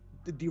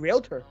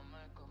derailed her.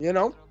 You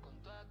know?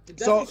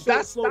 So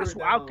that's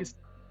what I could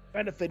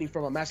benefiting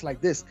from a match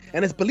like this,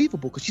 and it's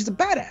believable because she's a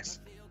badass.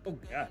 Oh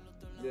god.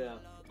 Yeah,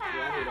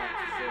 I hear that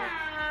for sure.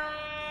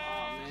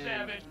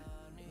 Oh man,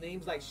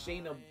 names like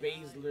Shayna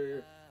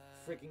Baszler,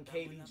 freaking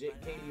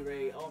Kaylee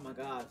Ray. Oh my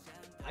god,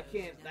 I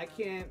can't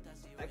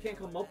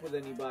come up with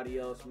anybody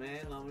else,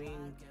 man. I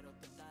mean,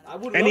 I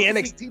would Any love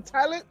to NXT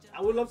talent?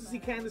 I would love to see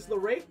Candice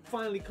LeRae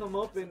finally come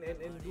up and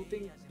do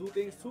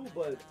things too,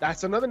 but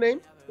That's another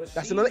name. But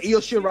That's another Io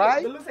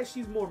Shirai. It looks like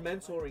she's more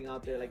mentoring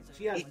out there. Like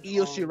she has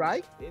Io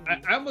Shirai.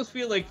 I almost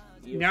feel like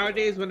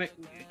nowadays when Io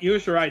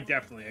Shirai,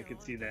 definitely I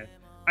could see that.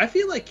 I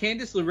feel like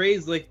Candice LeRae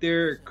is like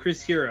their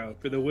Chris Hero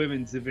for the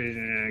women's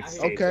division in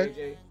NXT.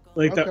 Okay.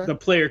 Like the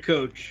player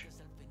coach.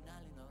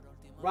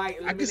 Right,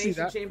 I can see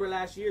Elimination that. Chamber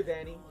last year,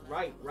 Danny.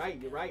 Right,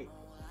 you're right.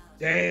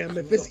 Damn,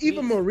 if it's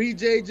Eva Marie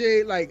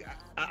JJ, like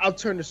I'll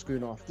turn the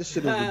screen off. This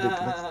shit is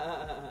ridiculous.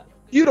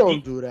 You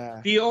don't do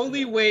that. The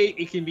only way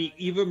it can be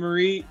Eva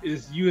Marie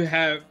is you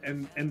have,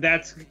 and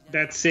that's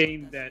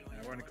saying that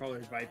I want to call her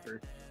Viper,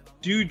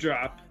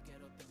 Dewdrop.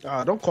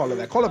 Don't call her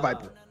that. Call her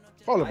Viper.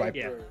 Call her Viper.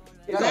 Yeah.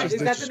 Is That's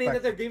that just the name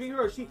that they're disrespectful. giving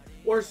her,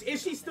 or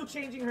is she still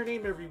changing her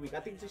name every week? I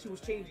think that she was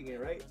changing it,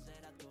 right?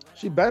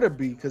 She better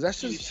be, because that's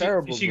just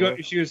terrible. Bro.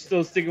 She was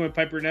still sticking with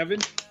Piper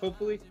Nevin,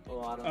 hopefully.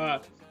 Oh, I don't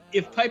know.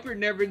 If Piper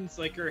Nevin's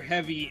like her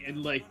heavy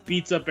and like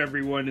beats up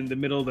everyone in the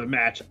middle of the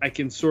match, I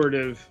can sort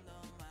of.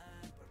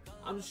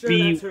 I'm sure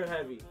that's her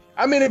heavy.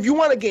 I mean, if you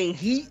want to gain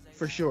heat,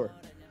 for sure.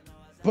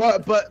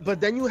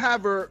 But then you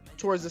have her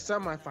towards the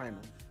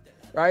semifinal,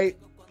 right?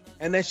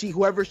 And then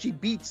whoever she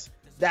beats,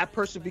 that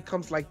person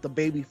becomes like the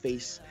baby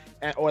face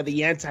or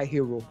the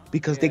anti-hero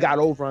because they got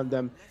over on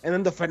them. And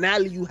then the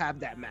finale, you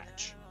have that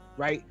match,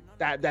 right?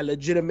 That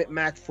legitimate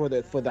match for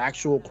the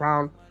actual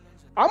crown.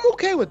 I'm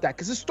okay with that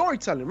because it's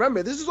storytelling.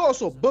 Remember, this is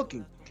also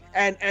booking.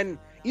 And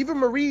Eva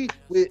Marie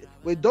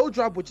with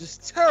Doudrop, which is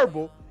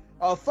terrible.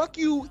 Fuck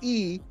you,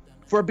 E,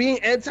 for being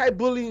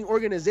anti-bullying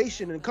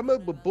organization and coming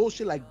up with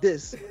bullshit like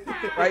this,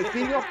 right?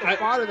 Feeding off the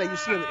fodder that you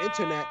see on the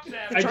internet,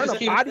 trying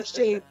to body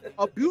shame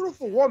a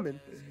beautiful woman,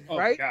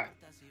 right? God.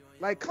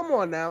 Like, come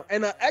on now.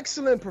 And an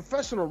excellent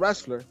professional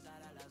wrestler.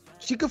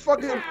 She could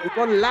fucking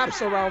run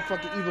laps around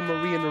fucking Eva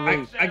Marie in the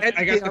ring. I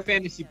got the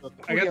fantasy book.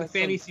 I got the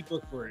fantasy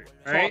book for it.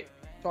 All right.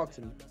 Talk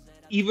to me.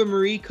 Eva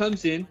Marie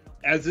comes in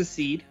as a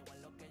seed.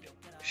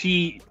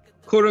 She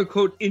quote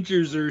unquote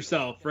injures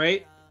herself,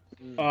 right?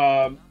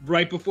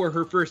 Right before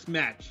her first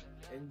match.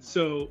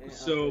 So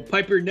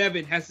Piper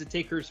Nevin has to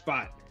take her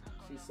spot.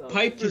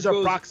 She's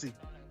her proxy.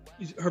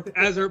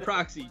 As her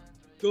proxy.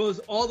 Goes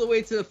all the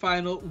way to the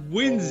final,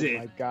 wins it. Oh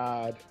my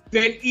God.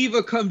 Then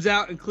Eva comes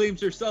out and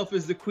claims herself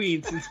as the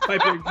queen since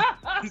Piper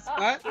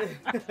spot.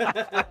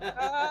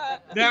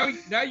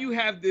 Now you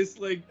have this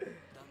like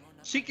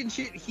chicken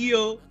shit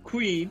heel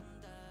queen,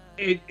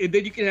 and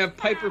then you can have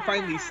Piper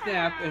finally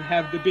snap and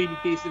have the baby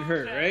face in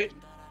her, right?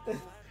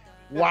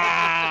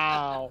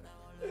 Wow.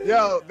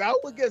 Yo, that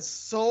would get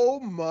so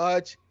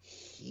much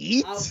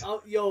heat.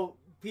 Yo,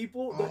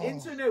 people, the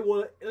internet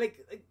will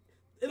like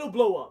it'll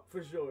blow up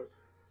for sure.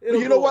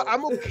 You know what?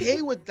 I'm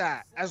okay with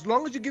that. As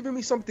long as you're giving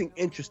me something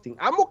interesting.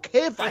 I'm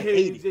okay if I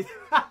hate it.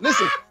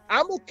 Listen,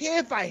 I'm okay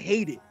if I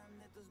hate it.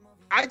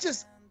 I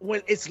just,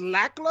 when it's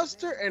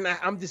lackluster and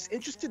I'm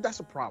disinterested, that's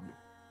a problem.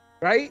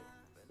 Right?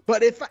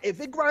 But if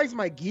it grinds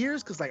my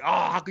gears, because like,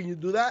 oh, how can you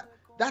do that?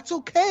 That's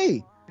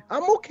okay.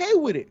 I'm okay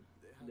with it.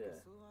 Yeah.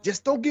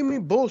 Just don't give me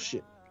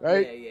bullshit.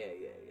 Right? Yeah.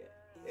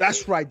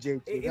 That's right,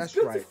 JT. It's that's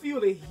good right. to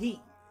feel the heat.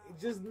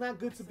 It's just not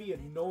good to be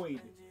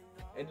annoyed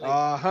and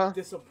like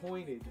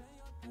disappointed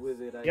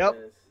with it, I guess.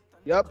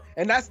 Yep.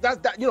 And that's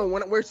that. You know,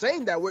 when we're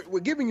saying that, we're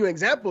giving you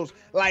examples.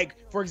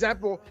 Like, for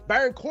example,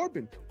 Baron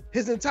Corbin,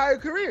 his entire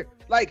career.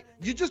 Like,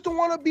 you just don't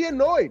want to be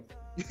annoyed.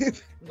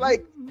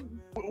 Like,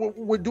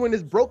 we're doing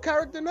this broke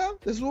character now.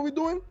 This is what we're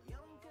doing.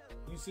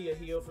 You see a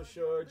heel for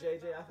sure,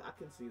 JJ. I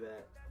can see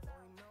that.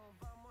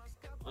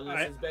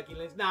 Unless it's Becky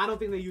Lynch. Nah, I don't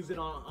think they use it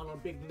on a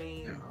big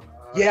name.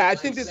 Yeah, I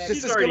think this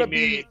is gonna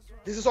be.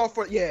 This is all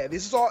for. Yeah,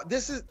 this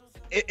is.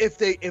 If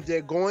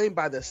they're going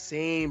by the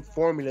same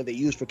formula they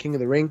use for King of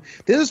the Ring,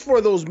 this is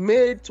for those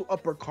mid to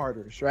upper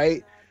carders,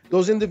 right?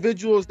 Those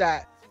individuals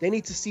that they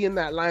need to see in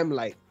that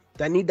limelight,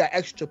 that need that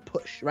extra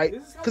push, right?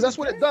 Because that's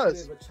what it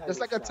does. It's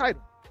like a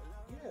title.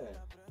 Yeah,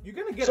 you're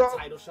gonna get a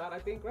title shot, I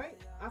think, right?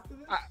 After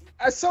this,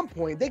 at some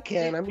point they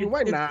can. I mean,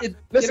 why not? You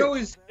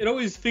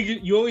always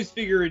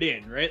figure it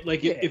in, right?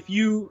 Like if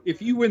you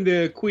win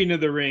the Queen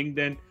of the Ring,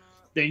 then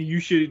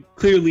you should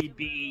clearly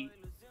be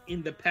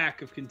in the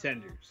pack of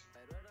contenders.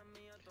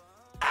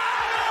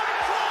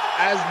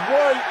 As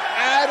one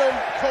Adam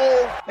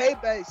Cole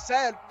Pepe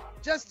said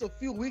just a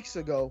few weeks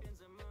ago,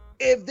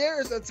 if there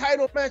is a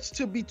title match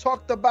to be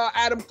talked about,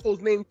 Adam Cole's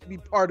name to be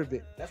part of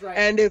it. That's right.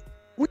 And if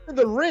Queen of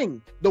the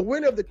Ring, the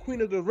winner of the Queen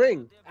of the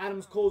Ring,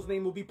 Adam Cole's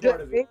name will be part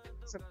of it.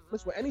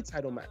 With any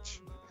title match.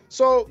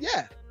 So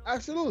yeah,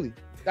 absolutely.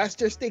 That's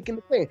their stake in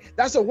the thing.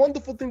 That's a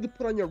wonderful thing to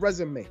put on your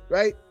resume,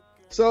 right?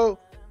 So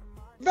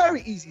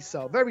very easy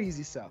sell.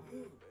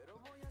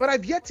 But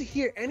I've yet to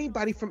hear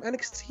anybody from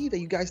NXT that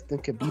you guys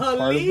think could be part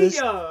of this.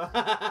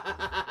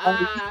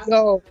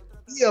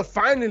 Yeah,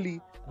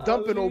 finally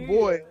dumping old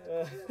boy.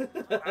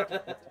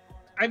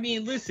 I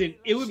mean, listen,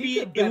 it would be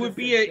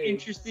an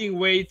interesting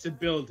way to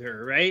build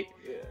her, right?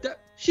 Yeah.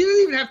 She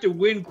doesn't even have to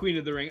win Queen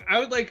of the Ring. I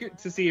would like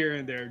to see her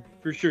in there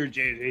for sure,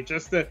 JJ.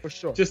 Just to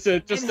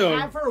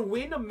have her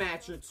win a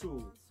match or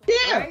two.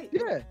 Yeah, right?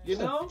 Yeah. You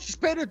know, she's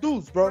paid her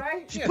dues, bro.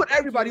 Right? She put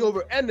everybody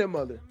over and their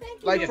mother.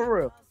 Like for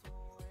real.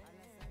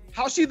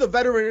 How's she the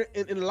veteran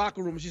in the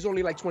locker room? She's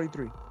only like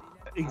 23.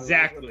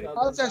 Exactly.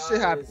 How does that shit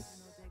happen?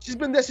 She's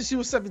been there since she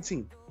was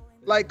 17.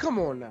 Like, come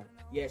on now.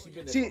 Yeah, she's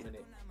been there for a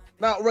minute.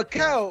 Now,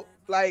 Raquel,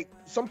 like,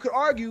 some could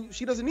argue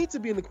she doesn't need to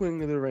be in the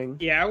Queen of the Ring.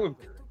 Yeah, I would.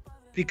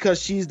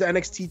 Because she's the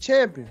NXT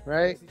champion,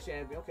 right? NXT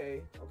champion,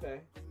 okay.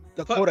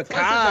 Dakota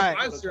Kai.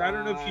 I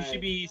don't know if she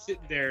should be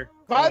sitting there.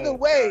 By the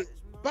way,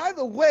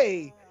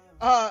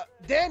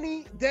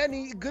 Danny,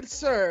 good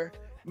sir,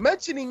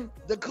 mentioning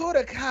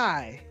Dakota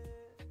Kai.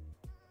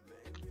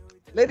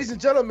 Ladies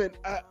and gentlemen,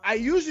 I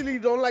usually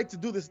don't like to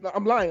do this. No,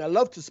 I'm lying. I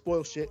love to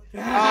spoil shit.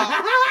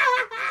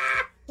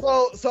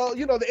 So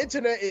you know, the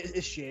internet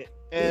is shit.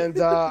 And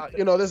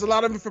there's a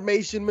lot of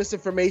information,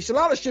 misinformation, a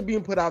lot of shit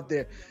being put out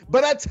there.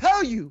 But I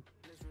tell you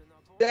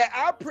that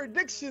our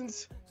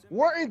predictions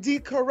were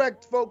indeed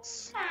correct,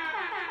 folks.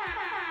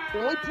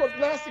 When we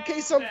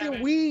prognosticate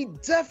something, we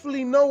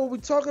definitely know what we're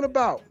talking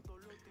about.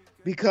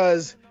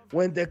 Because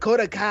when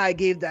Dakota Kai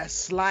gave that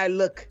sly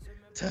look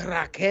to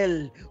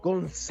Raquel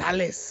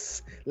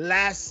Gonzalez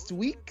last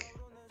week,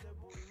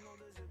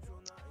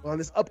 on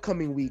this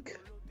upcoming week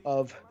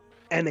of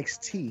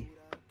NXT,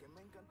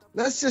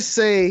 let's just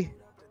say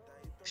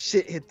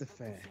shit hit the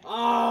fan.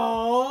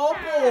 Oh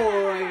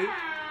boy.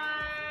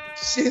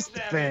 Shit hit the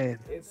fan.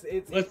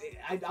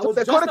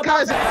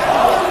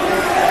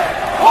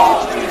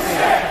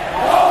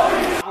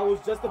 I was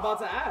just about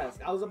to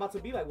ask. I was about to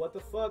be like, what the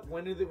fuck?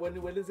 When is it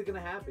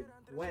gonna happen?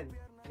 When?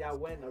 Yeah,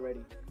 when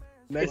already?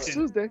 Next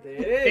Tuesday.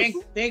 It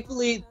is.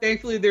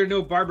 Thankfully, there are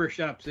no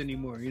barbershops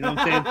anymore. You know what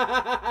I'm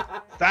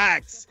saying?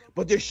 Facts.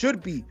 But there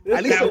should be.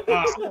 At least a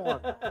beauty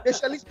salon. They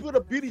should at least put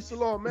a beauty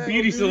salon, man.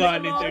 Beauty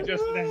salon in there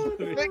just for that.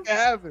 Make it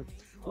happen.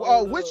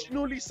 Which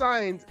newly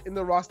signed in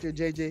the roster,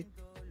 JJ?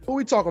 Who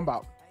we talking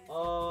about?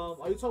 Are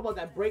you talking about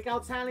that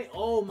breakout talent?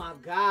 Oh my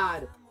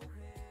God.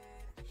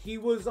 He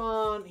was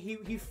on.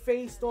 He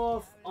faced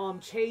off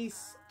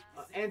Chase,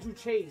 Andrew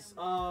Chase,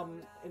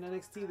 in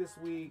NXT this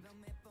week.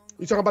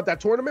 You talking about that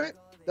tournament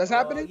that's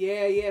happening?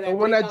 Yeah. The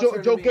one that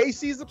Joe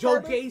Gacy's a part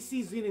of? Joe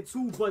Gacy's in it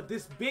too, but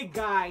this big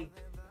guy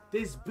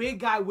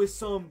with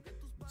some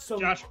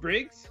Josh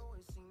Briggs?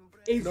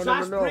 It's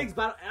Josh Briggs,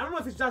 but I don't know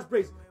if it's Josh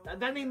Briggs.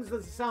 That name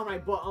doesn't sound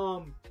right, but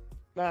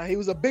Nah, he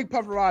was a big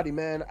Pavarotti,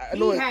 man.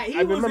 He was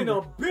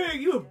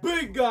a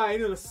big guy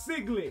in a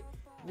singlet.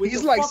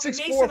 He's like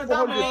 6'4", 400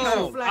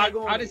 pounds.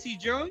 Odyssey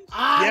Jones?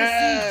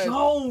 Odyssey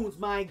Jones,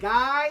 my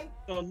guy.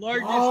 The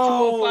largest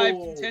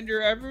 205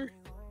 contender ever.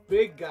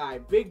 Big guy,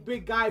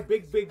 big guy,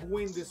 big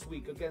win this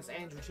week against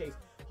Andrew Chase.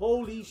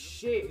 Holy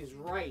shit is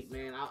right,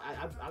 man.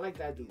 I like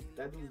that dude.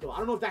 That dude's dope. I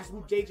don't know if that's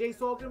who JJ's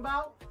talking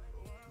about,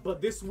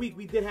 but this week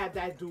we did have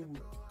that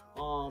dude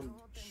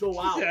show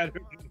out.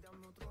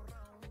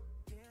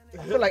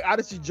 I feel like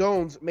Odyssey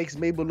Jones makes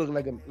Mabel look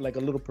like a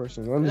little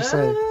person. I'm just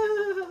saying.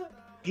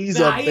 He's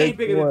a big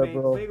boy,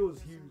 bro. Mabel was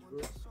huge,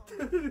 bro.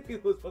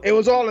 It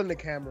was all in the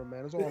camera, man.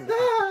 It was all in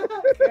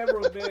the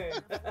camera,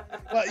 man.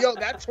 But yo,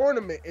 that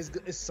tournament is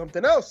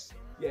something else.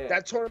 Yeah.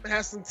 That tournament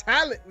has some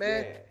talent,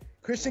 man. Yeah.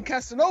 Christian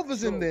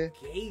Casanova's in there.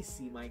 Joe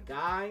Gacy, my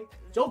guy.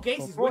 Joe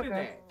Gacy's winning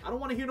that. I don't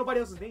want to hear nobody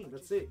else's name.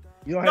 That's it.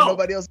 You don't have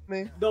nobody else's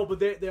name? No, but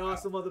there are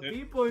some other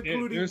people,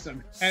 including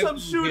some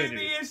Shooting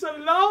the Ish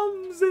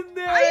alums in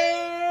there.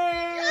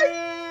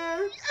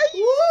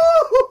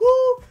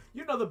 Woo-hoo-hoo.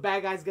 You know the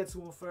bad guys get to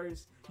them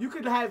first. You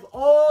could have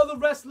all the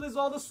wrestlers,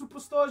 all the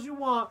superstars you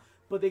want,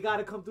 but they got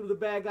to come through the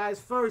bad guys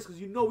first, because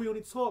you know we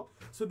only talk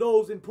to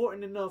those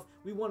important enough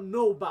we want to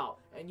know about.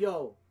 And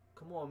yo,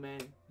 come on, man.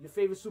 Your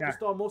favorite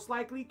superstar most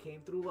likely came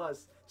through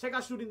us. Check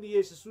out Shooting the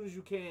Ish as soon as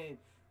you can.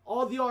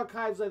 All the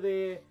archives are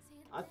there.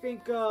 I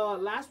think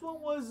last one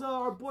was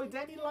our boy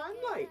Danny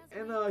Limelight,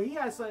 and he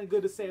has something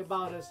good to say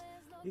about us.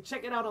 You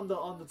check it out on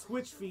the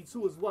Twitch feed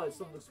too as well. It's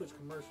some of the Twitch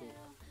commercial.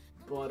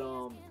 But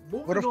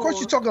of course,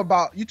 you're talking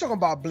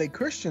about Blake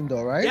Christian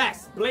though, right?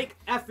 Yes, Blake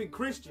effing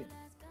Christian.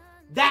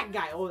 That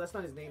guy. Oh, that's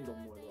not his name no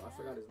more though. I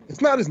forgot his name.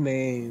 It's not his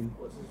name.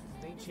 What's his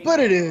name changed? But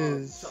it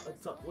is.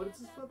 What is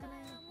his fucking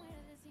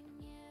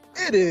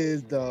name? It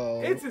is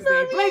though. It's his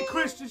name, Blake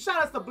Christian.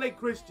 Shout out to Blake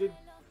Christian,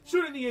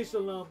 Shooting the Ish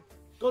alum.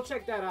 Go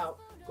check that out.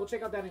 Go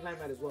check out Danny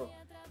Limelight as well.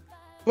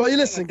 Well, you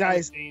listen,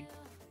 guys.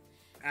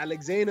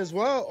 Alex Zane as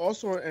well,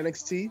 also on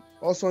NXT,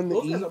 also on the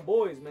Those E. guys are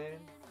boys, man.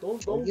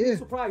 Don't be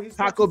surprised.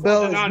 Taco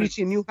Bell is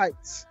reaching new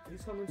heights.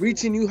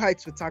 Reaching new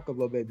heights for Taco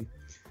Bell, baby.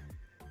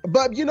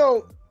 But you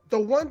know, the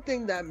one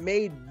thing that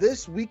made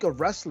this week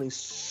of wrestling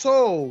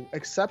so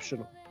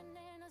exceptional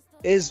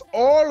is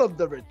all of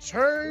the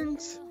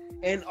returns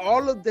and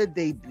all of the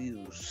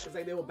debuts. It's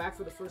like they were back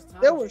for the first time.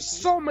 There were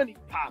so many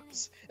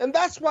pops, and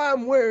that's why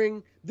I'm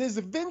wearing this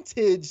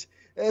vintage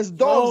as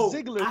Dolph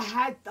Ziggler.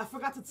 I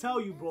forgot to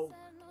tell you, bro.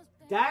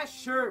 That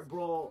shirt,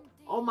 bro.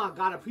 Oh my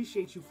God, I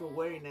appreciate you for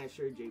wearing that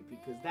shirt, JP,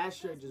 because that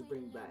shirt just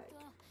brings back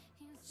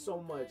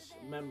so much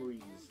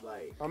memories.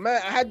 Like, oh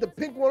man, I had the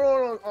pink one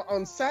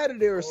on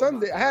Saturday or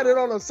Sunday. I had it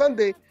on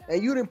Sunday,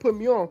 and you didn't put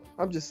me on.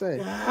 I'm just saying.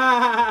 You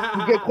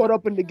get caught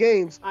up in the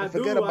games and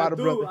forget about it,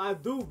 brother. I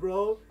do,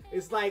 bro.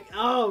 It's like,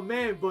 oh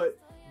man, but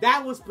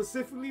that one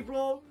specifically,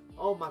 bro.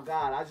 Oh my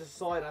God, I just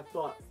saw it.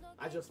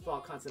 I just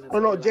thought Continental. Oh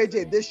no,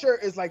 JJ, this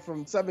shirt is like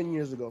from 7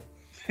 years ago.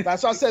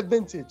 That's why I said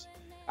vintage.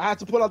 I had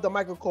to pull out the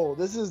Michael Cole.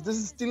 This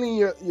is stealing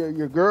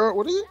your girl.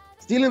 What is it?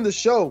 Stealing the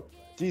show.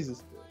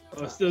 Jesus.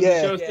 Oh, still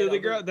the show, still the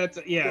girl. That's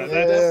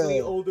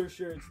definitely older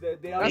shirts.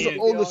 That's an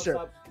older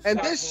shirt. And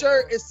this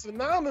shirt is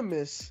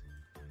synonymous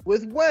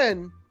with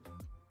when,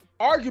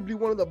 arguably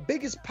one of the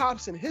biggest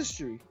pops in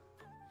history,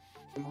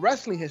 in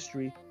wrestling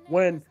history,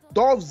 when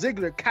Dolph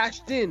Ziggler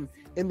cashed in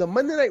the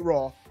Monday Night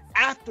Raw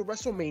after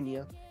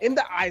WrestleMania in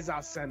the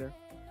Izod Center.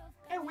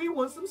 And we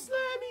won some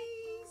Slammies.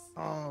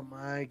 Oh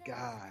my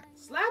God.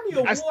 Slammy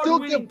award-winning I still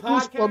get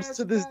goosebumps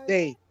to this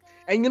day.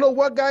 And you know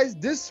what, guys?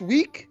 This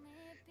week,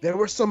 there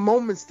were some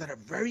moments that are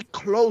very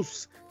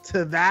close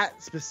to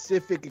that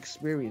specific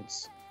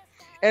experience.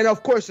 And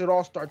of course, it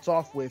all starts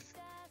off with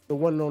the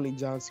one and only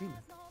John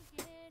Cena.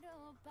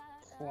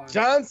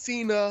 John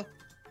Cena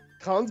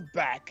comes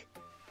back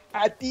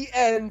at the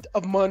end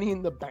of Money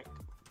in the Bank.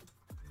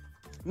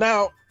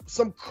 Now,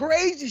 some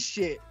crazy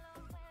shit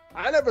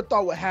I never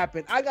thought would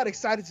happen. I got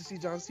excited to see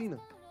John Cena.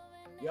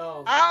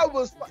 And I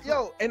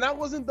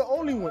wasn't the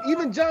only one.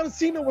 Even John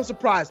Cena was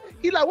surprised.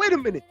 He like, wait a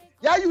minute,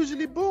 y'all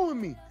usually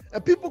booing me,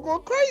 and people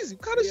going crazy.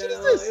 What kind of shit is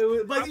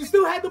this? But you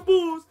still had the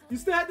boos. You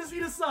still had to see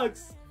the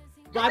sucks.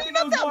 But I think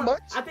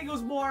it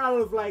was more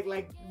out of like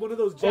one of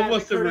those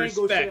almost a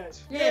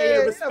respect.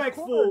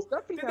 Respectful.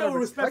 I think they were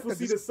respectful to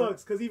see the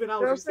sucks, because even I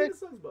was see the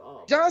sucks.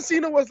 But John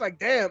Cena was like,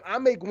 damn, I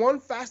make one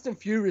Fast and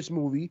Furious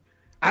movie,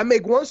 I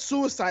make one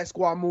Suicide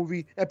Squad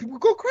movie, and people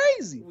go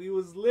crazy. We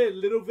was lit.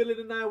 Little Villain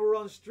and I were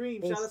on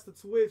stream. Shout out to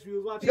Twitch. We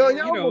was watching.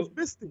 Y'all almost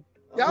missed it.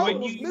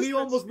 We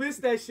almost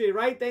missed that shit,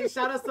 right?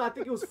 Shout out to, I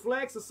think it was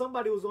Flex or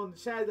somebody was on the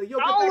chat. Like, yo,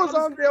 get I back was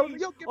on there.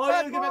 Yo, get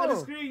back on the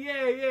screen.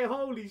 Yeah.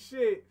 Holy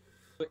shit.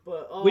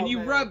 But, when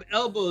you rub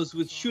elbows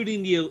with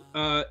shooting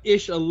the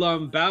Ish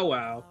alum Bow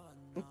Wow,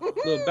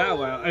 little Bow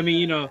Wow, I mean,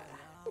 you know,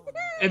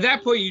 at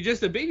that point you're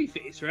just a baby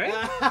face, right?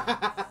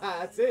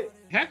 That's it.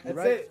 Heck, that's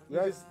right, it.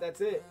 right.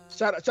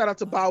 Shout it. Shout out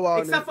to Bow Wow.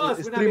 Except for us,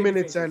 it's we're not 3 baby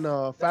minutes faces.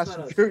 and Fast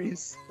and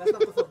Furious. That's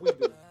not the fuck we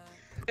do.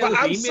 But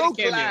I'm he made so a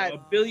cameo, glad.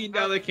 $1 billion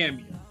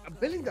cameo. $1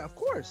 billion, of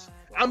course.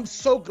 I'm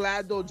so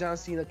glad though John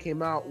Cena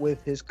came out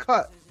with his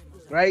cut,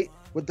 right?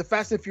 With the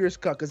Fast and Furious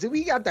cut, because if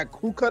he got that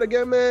crew cut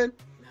again, man,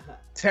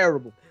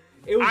 terrible.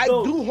 It was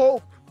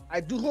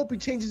I do hope he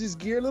changes his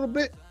gear a little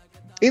bit.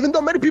 Even though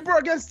many people are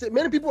against it.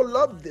 Many people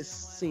love this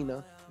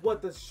Cena.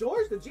 What, the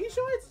shorts? The G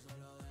shorts?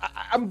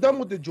 I'm done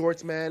with the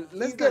jorts, man.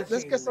 Let's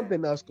get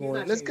something else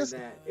going. Let's get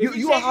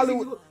you a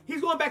Hollywood. He's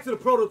going back to the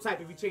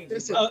prototype if he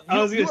changes. Listen,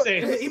 I was gonna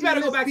say he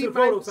better go back to the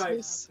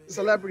prototype.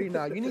 Celebrity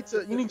now. You need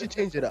to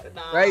change it up,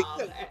 right?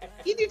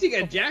 He need to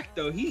get jacked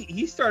though.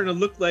 He's starting to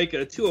look like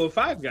a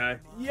 205 guy.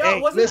 Yeah,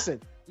 hey,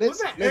 listen.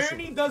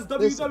 Ernie does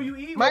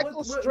WWE.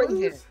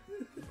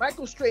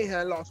 Michael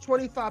Strahan lost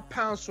 25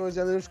 pounds towards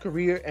the end of his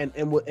career, and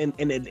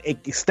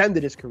it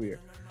extended his career.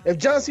 If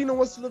John Cena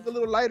wants to look a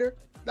little lighter,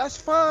 that's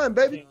fine,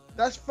 baby.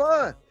 That's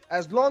fine.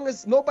 As long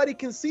as nobody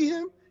can see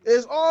him,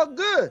 it's all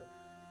good.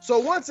 So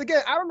once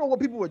again, I don't know what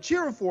people were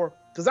cheering for,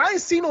 because I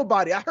ain't see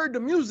nobody. I heard the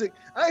music.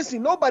 I ain't see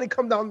nobody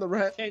come down the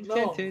ramp. It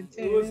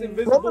was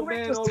Invisible Roman Man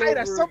Reigns all was tight over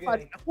at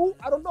somebody. again. Who?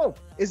 I don't know.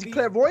 Is he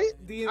clairvoyant?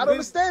 I don't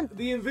understand.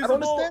 The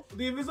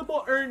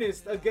Invisible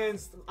Ernest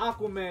against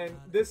Aquaman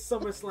this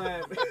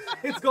SummerSlam.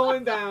 It's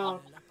going down.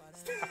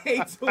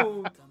 Stay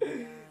tuned.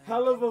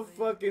 Hell of a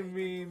fucking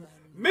meme.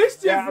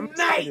 Mischief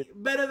Knight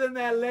better than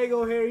that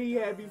Lego hair he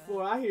had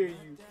before. I hear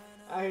you.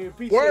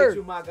 Appreciate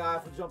you, my guy,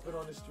 for jumping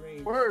on the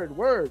stream. Word.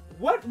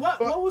 What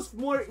was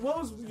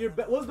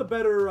the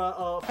better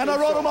And I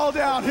wrote them all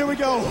down. Here we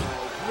go.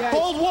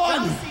 Hold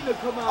one.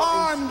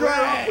 Arm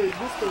drag.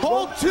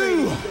 Hold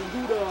two.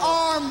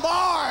 Arm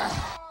bar.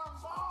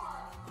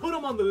 Put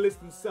him on the list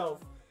himself.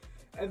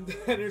 And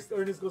then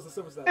Ernest goes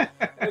to SummerSlam.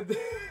 And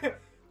then,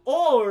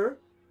 or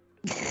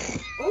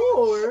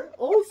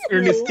old school.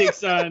 Ernest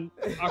takes on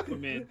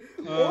Aquaman.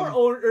 Or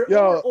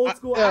old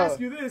school. I ask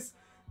you this: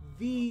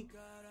 the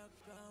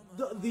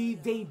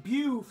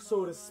debut,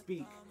 so to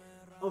speak,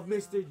 of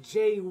Mr.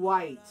 Jay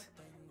White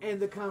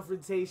and the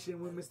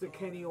confrontation with Mr.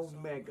 Kenny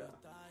Omega.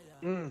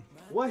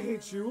 What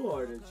hit you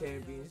harder,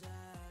 champion?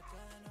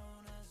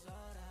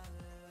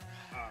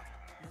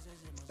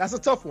 That's a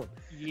tough one.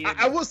 Yeah.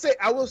 I will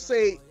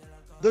say,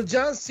 the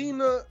John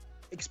Cena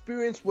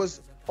experience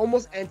was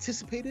almost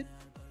anticipated.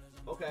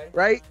 Okay.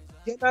 Right?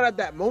 Yeah, not at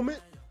that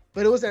moment,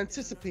 but it was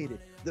anticipated.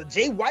 The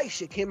Jay White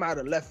shit came out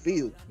of left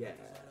field. Yeah.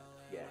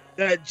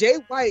 The Jay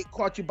White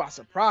caught you by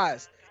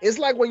surprise. It's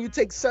like when you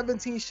take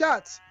 17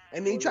 shots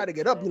and then you try to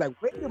get up, you're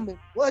like, wait a minute,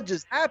 what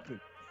just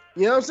happened?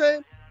 You know what I'm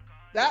saying?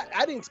 That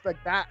I didn't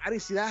expect that. I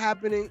didn't see that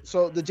happening.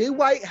 So the Jay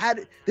White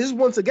had this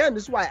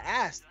is why I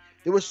asked.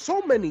 There were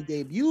so many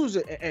debuts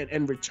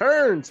and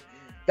returns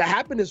that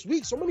happened this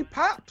week. So many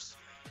pops.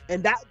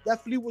 And that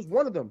definitely was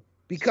one of them.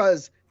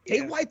 Because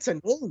Jay White's a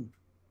name.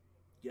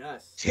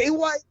 Yes. Jay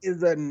White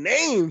is a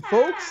name,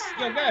 folks.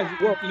 Yo, guys,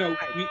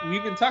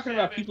 we've been talking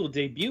about people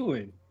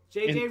debuting.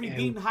 JJ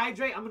beating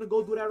Hydrate. I'm gonna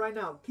go do that right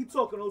now. Keep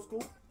talking, old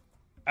school.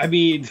 I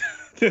mean,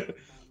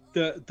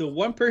 the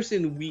one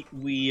person we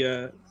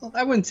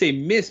I wouldn't say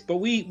missed, but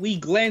we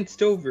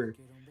glanced over.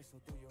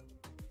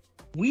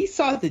 We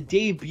saw the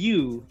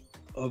debut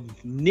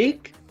of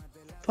Nick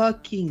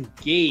fucking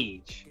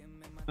Gage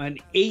on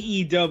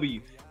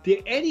AEW.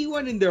 Did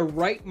anyone in their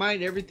right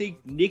mind ever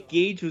think Nick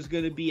Gage was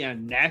going to be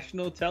on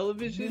national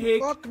television?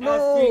 Fuck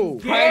no.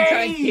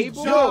 Primetime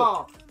cable?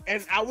 Yo,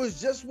 and I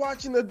was just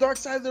watching the Dark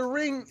Side of the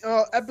Ring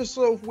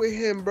episode with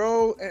him,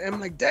 bro. And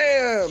I'm like,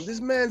 damn, this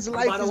man's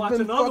life has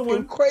been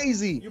fucking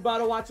crazy. You about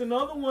to watch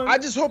another one. I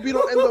just hope you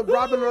don't end up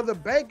robbing another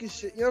bank and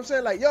shit. You know what I'm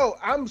saying? Like, yo,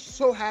 I'm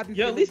so happy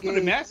for at least Nick put a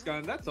Gage. mask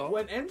on, that's all.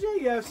 When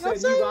MJF said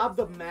he robbed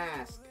the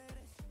mask,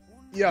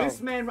 Yo.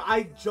 This man,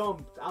 I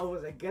jumped. I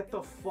was like, get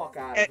the fuck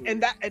out of here.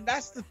 And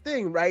that's the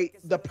thing, right?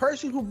 The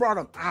person who brought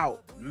him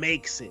out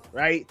makes it,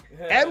 right?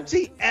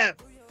 MTF.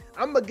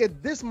 I'm gonna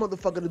get this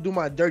motherfucker to do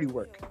my dirty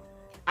work.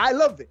 I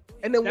love it.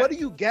 And then what do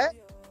you get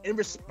in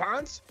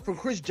response from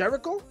Chris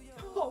Jericho?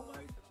 Oh my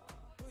God.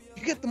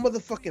 You get the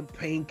motherfucking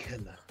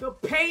painkiller. The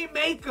pain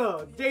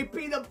maker.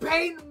 JP, the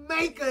pain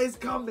maker is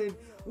coming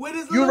with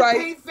his little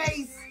pain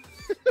face.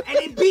 And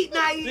he beat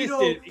Naito.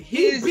 Listen,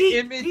 his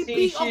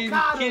imitation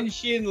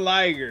Kenshin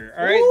Liger.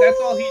 All right, that's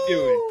all he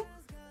doing.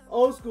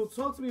 Old school,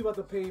 talk to me about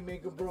the pain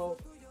maker, bro.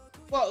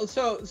 Well,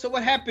 so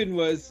what happened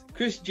was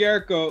Chris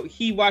Jericho,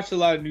 he watched a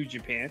lot of New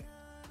Japan.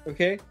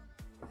 Okay,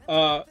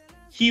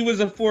 he was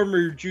a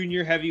former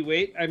junior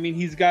heavyweight. I mean,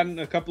 he's gotten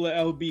a couple of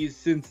LBs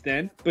since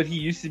then, but he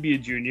used to be a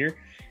junior.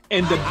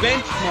 And the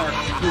benchmark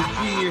for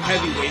junior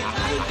heavyweight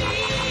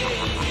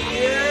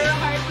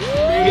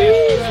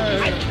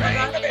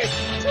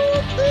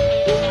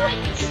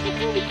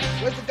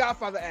Where's the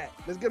Godfather at?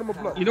 Let's get him a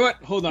blow. You know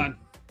what? Hold on.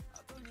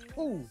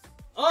 Ooh.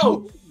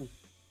 Oh,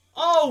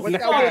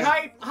 fuck.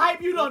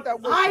 Hype, you done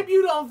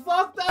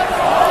fucked up.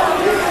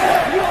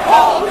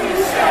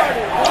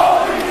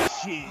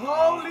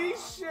 Holy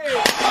shit.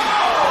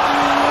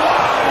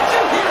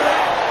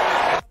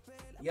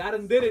 Y'all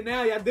done did it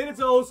now. Y'all did it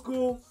to Old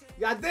School.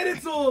 Y'all did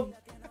it to him.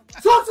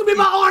 Talk to me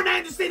about Arn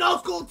Anderson, Old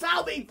School.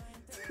 Tell me.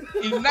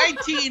 In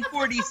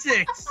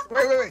 1946.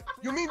 Wait.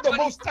 You mean the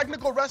most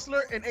technical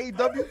wrestler in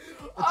AEW?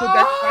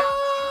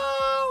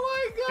 Oh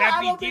my God!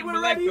 I don't think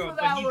we're ready for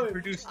that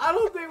one. I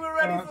don't think we're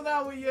ready for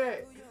that one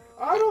yet.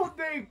 I don't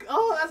think.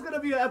 Oh, that's gonna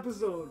be an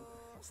episode.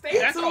 Stay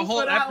tuned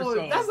for that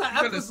one. That's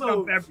an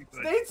episode.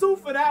 Stay tuned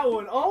for that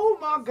one. Oh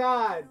my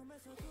God!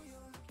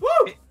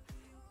 Woo!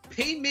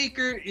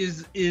 Painmaker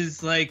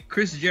is like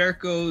Chris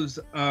Jericho's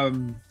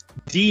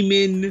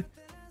demon,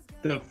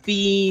 the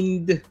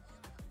fiend,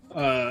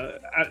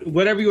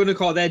 whatever you want to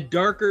call it, that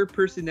darker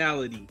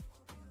personality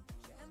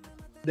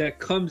that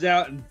comes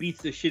out and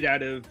beats the shit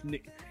out of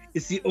Nick.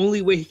 It's the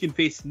only way he can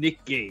face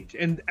Nick Gage,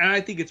 and I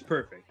think it's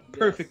perfect.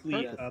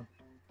 Perfectly.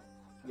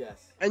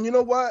 Yes. And you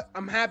know what?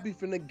 I'm happy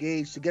for Nick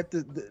Gage to get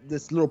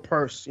this little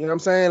purse. You know what I'm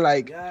saying?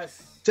 Like,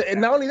 and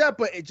not only that,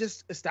 but it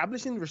just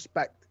establishing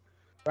respect,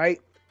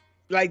 right?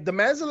 Like, the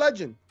man's a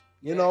legend.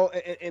 You know,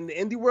 in the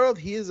indie world,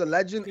 he is a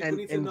legend.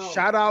 And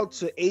shout out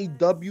to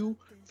AEW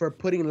for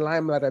putting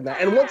limelight on that.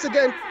 And once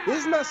again, this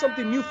is not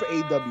something new for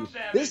AEW.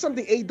 This is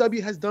something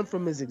AEW has done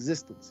from his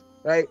existence,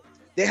 right?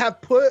 They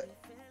have put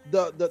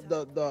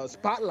the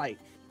spotlight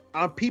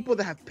on people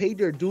that have paid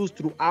their dues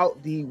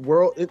throughout the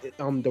world,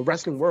 the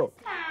wrestling world,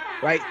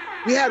 right?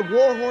 We had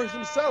Warhorse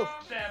himself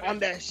on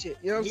that shit.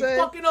 You know what I'm saying?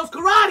 He fucking knows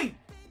karate.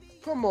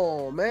 Come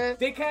on, man.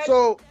 Dickhead.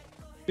 So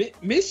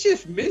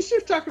Mischief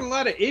talking a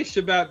lot of ish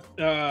about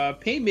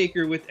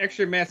Painmaker with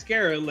extra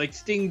mascara, like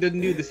Sting doesn't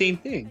do the same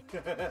thing.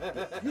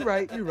 You're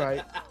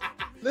right.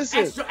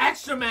 Listen,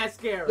 extra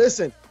mascara.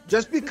 Listen,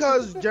 just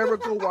because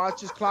Jericho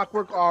watches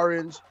Clockwork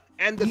Orange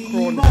and the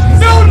Chrono,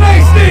 no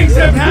nice things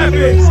have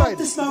happened.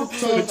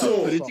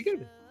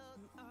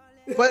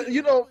 But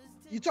you know,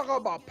 you talk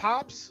about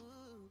pops.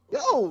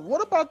 Yo,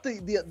 what about the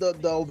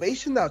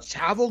ovation that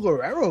Chavo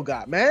Guerrero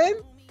got,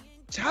 man?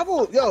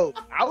 Chavo, yo,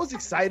 I was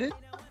excited.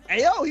 And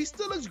yo, he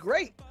still looks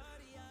great.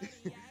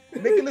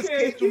 Nicolas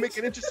Cage will make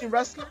an interesting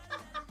wrestler.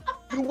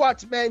 You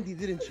watched Mandy,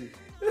 didn't you?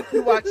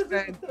 You watched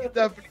Mandy. You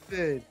definitely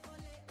did.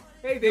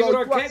 Hey, David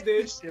Arquette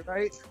did. Shit,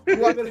 right? You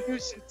watched the new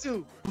shit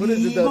too. What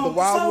is it? The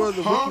Wild World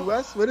of Ricky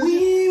West? What is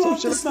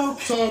it? Some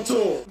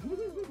shit.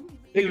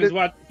 He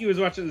was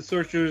watching The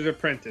Sorcerer's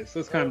Apprentice.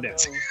 Let's calm down.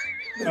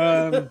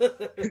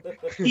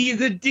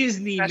 He's a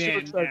Disney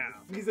man now.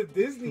 He's a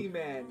Disney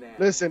man now.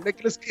 Listen,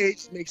 Nicolas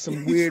Cage makes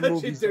some weird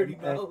movies. Dirty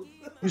mouth.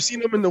 You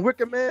seen him in The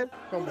Wicker Man?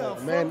 Come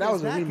on, man. That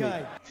was a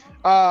remake.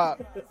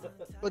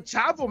 But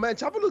Chavo, man,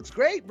 Chavo looks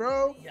great,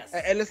 bro. Yes.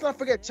 And let's not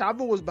forget,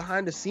 Chavo was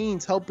behind the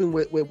scenes helping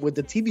with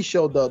the TV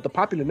show, the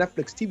popular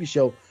Netflix TV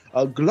show,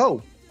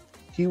 Glow.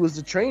 He was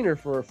the trainer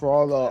for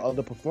all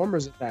the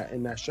performers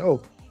in that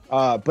show.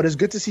 But it's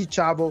good to see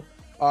Chavo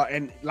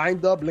and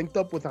linked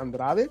up with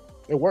Andrade.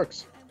 It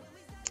works.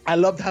 I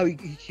loved how he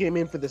came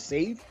in for the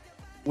save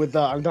with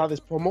Andrade's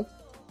promo,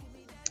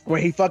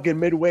 where he fucking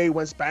midway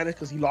went Spanish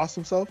because he lost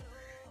himself.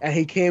 And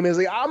he came in and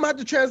was like, I'm gonna have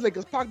to translate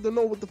because Pac don't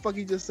know what the fuck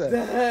he just said. You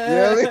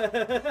know what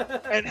I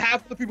mean? And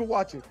half the people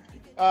watching.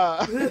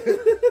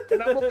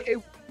 And I'm okay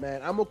with it,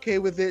 man. I'm okay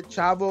with it.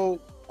 Chavo,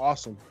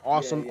 awesome.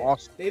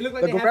 They look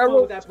like they had fun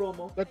with that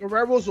promo. The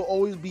Guerreros will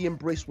always be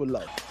embraced with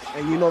love.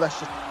 And you know that's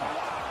just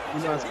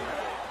you know that's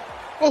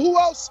Well, who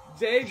else?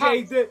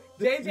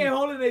 JJ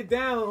holding it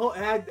down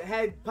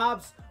had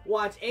Pops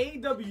watch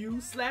AEW,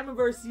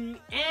 Slammiversary,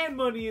 and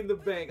Money in the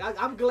Bank.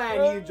 I'm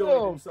glad he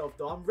enjoyed himself,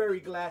 though. I'm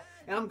very glad,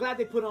 and I'm glad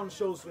they put on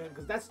shows for him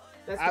because that's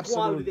the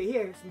quality. He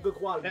had some good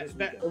quality.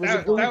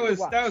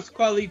 That was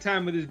quality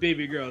time with his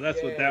baby girl.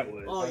 That's what that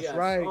was. Oh, that's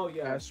right. Oh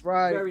yeah. That's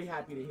right. Very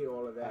happy to hear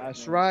all of that.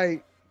 That's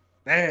right.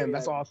 Man,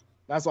 that's awesome.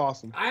 That's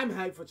awesome. I am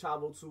hyped for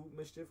Chavo too,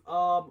 Mischief.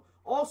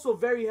 Also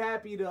very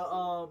happy to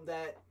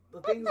that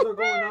the things are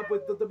going up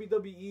with the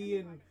WWE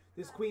and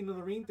this Queen of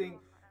the Ring thing.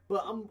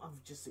 But I'm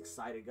just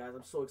excited, guys.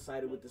 I'm so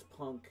excited with this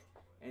Punk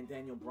and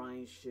Daniel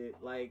Bryan shit.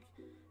 Like,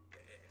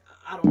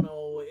 I don't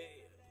know.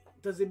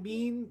 Does it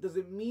mean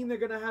they're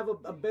gonna have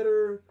a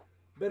better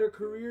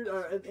career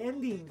or an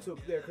ending to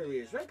their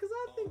careers, right? Because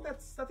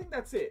I think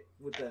that's it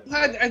with them.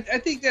 I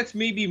think that's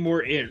maybe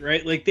more it,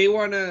 right? Like they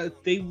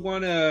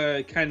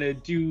wanna kind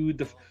of do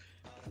the.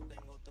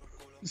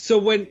 So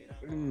when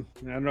I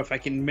don't know if I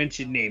can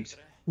mention names,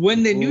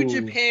 when the New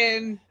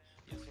Japan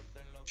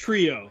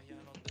trio,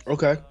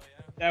 okay,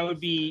 that would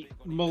be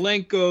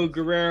Malenko,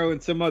 Guerrero,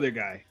 and some other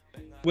guy.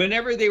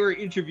 Whenever they were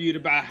interviewed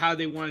about how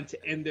they wanted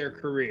to end their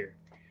career,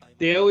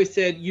 they always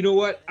said, you know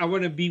what, I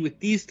want to be with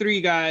these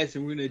three guys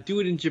and we're going to do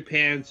it in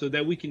Japan so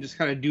that we can just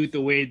kind of do it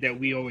the way that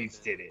we always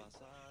did it.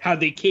 How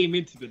they came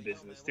into the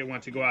business. They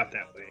want to go out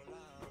that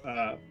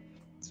way.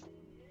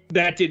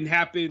 That didn't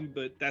happen,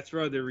 but that's for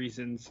other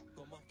reasons.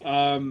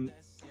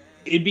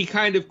 It'd be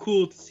kind of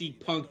cool to see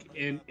Punk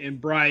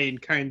and Bryan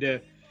kind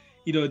of,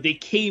 you know, they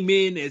came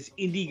in as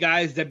indie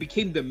guys that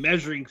became the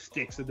measuring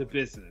sticks of the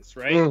business,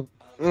 right?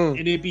 And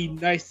it'd be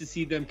nice to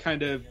see them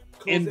kind of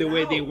end the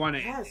way they want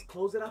to end. Yes,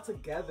 close it out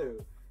together.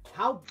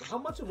 How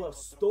much of a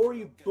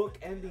storybook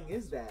ending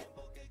is that?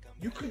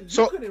 You couldn't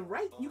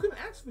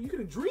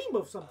dream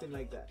of something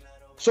like that.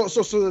 So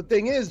the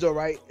thing is though,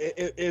 right?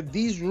 If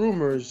these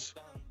rumors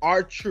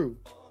are true,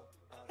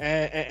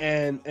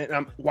 and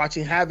I'm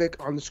watching Havoc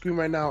on the screen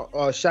right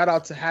now. Shout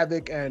out to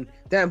Havoc and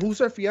damn, who's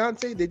her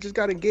fiance? They just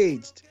got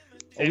engaged.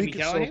 Sami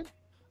Callihan?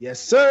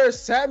 Yes, sir,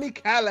 Sami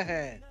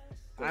Callihan.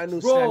 I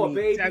knew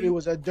Sammy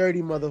was a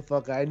dirty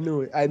motherfucker. I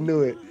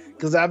knew it.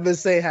 Because I've been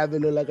saying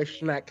Havoc look like a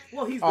schnack.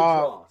 Well, he's the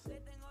boss.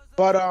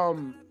 But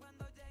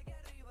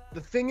the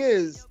thing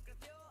is,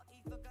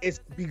 it'd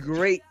be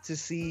great to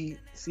see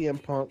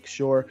CM Punk,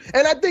 sure.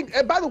 And I think,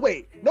 and by the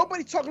way,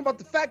 nobody's talking about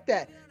the fact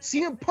that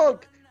CM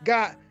Punk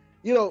got,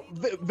 you know,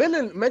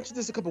 Villain mentioned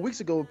this a couple weeks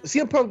ago.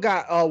 CM Punk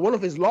got one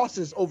of his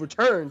losses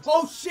overturned.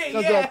 Oh shit,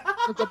 yeah.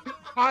 It's a big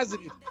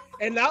positive.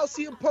 And now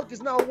CM Punk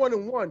is now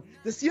 1-1.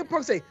 Does CM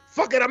Punk say,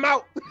 fuck it, I'm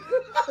out?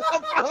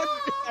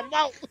 I'm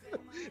out.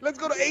 Let's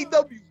go to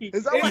AEW.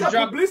 Is that what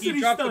he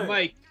dropped the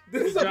mic.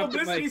 This is a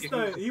publicity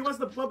stunt. He wants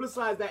to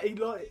publicize that he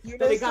got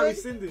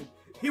rescinded.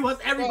 He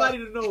wants everybody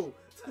to know.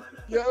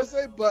 You know what I'm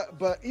saying?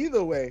 But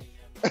either way,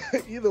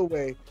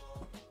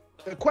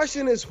 the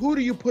question is, who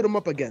do you put him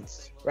up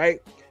against,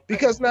 right?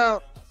 Because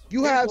now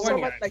you have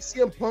somebody like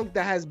CM Punk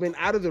that has been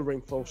out of the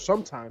ring for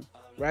some time,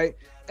 right?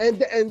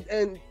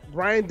 And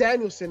Bryan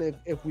Danielson,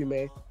 if we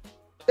may,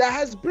 that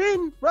has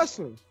been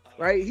wrestling,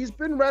 right? He's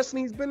been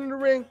wrestling. He's been in the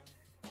ring,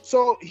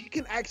 so he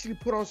can actually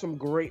put on some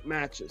great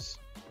matches.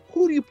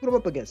 Who do you put him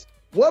up against?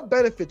 What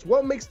benefits?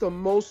 What makes the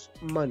most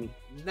money?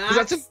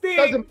 Not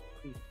Sting.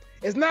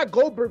 It's not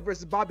Goldberg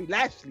versus Bobby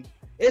Lashley.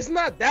 It's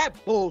not that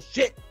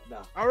bullshit.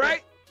 No. All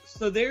right?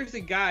 So there's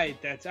a guy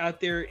that's out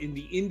there in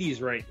the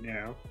indies right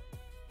now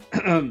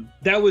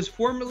that was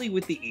formerly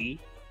with the E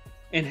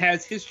and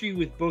has history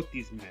with both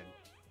these men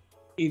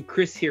in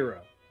Chris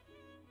Hero.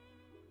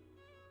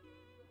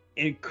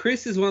 And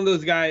Chris is one of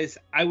those guys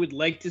I would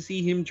like to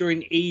see him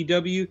join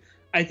AEW.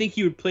 I think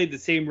he would play the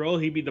same role.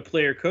 He'd be the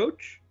player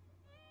coach.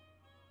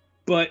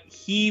 But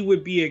he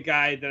would be a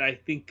guy that I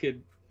think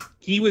could...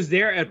 He was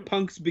there at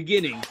Punk's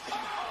beginning.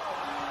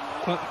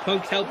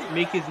 Punk helped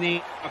make his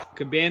name off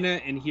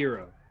Cabana and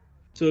Hero.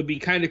 So it'd be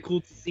kind of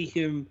cool to see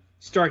him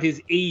start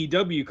his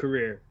AEW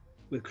career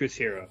with Chris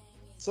Hero.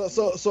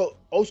 So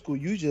old school,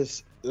 you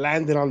just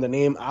landed on the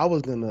name I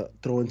was gonna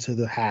throw into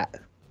the hat.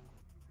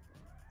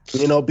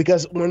 You know,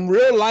 because when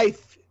real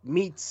life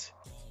meets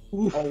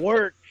a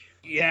work,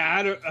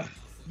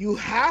 you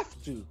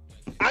have to.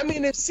 I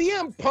mean, if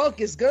CM Punk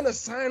is gonna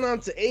sign on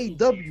to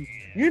AEW,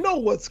 you know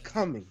what's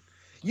coming.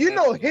 You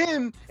know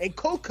him and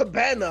Colt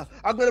Cabana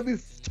are going to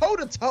be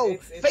toe-to-toe,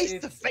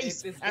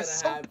 face-to-face at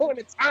some point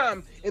in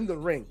time in the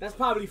ring. That's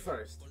probably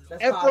first.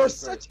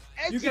 Such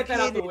educated you get that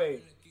out the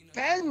way.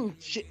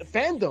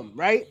 Fandom,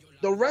 right?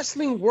 The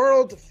wrestling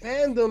world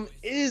fandom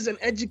is an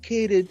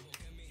educated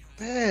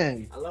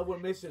fan. I love where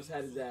Mischief's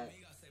head is at.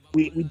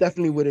 We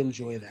definitely would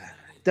enjoy that.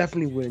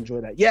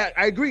 Yeah,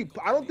 I agree.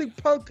 I don't think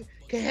Punk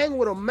can hang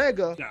with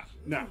Omega.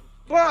 No.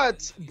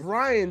 But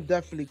Bryan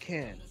definitely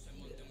can.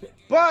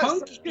 But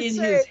Punk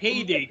in his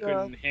heyday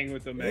couldn't hang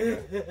with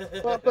Omega.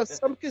 But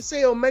some could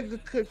say Omega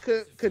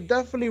could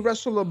definitely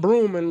wrestle a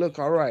broom and look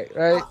all right?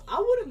 I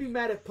wouldn't be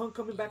mad at Punk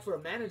coming back for a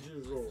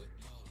manager's role.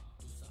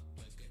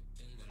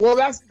 Well,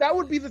 that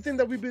would be the thing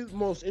that would be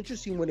most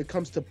interesting when it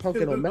comes to Punk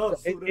and Omega.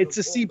 It's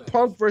to see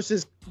Punk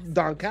versus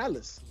Don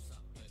Callis.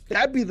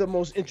 That'd be the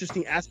most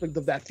interesting aspect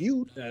of that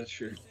feud. That's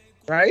true.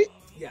 Right?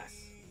 Yes.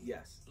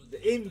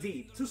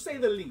 Indeed. To say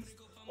the least.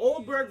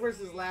 Goldberg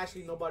versus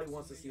Lashley, nobody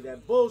wants to see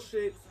that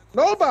bullshit.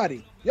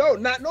 Nobody.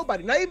 Not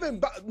nobody. Not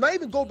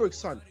even Goldberg's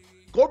son.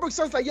 Goldberg's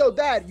son's like, yo,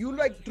 Dad, you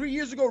like 3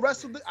 years ago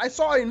wrestled. I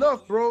saw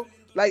enough, bro.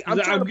 Like, I'm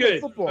trying to play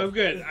football. I'm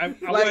good. I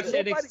watched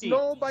NXT.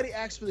 Nobody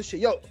asked for this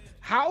shit. Yo,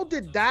 how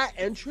did that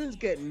entrance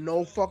get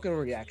no fucking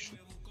reaction?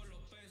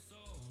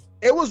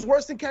 It was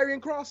worse than Karrion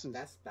Kross's.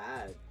 That's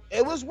bad.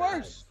 It was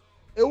worse.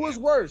 It was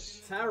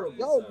worse. Terrible.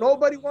 Yo,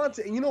 nobody wants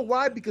it. And you know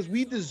why? Because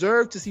we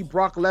deserve to see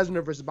Brock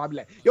Lesnar versus Bobby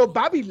Lashley. Yo,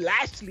 Bobby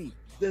Lashley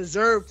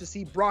deserved to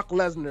see Brock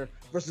Lesnar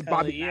versus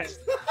Bobby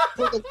Lashley.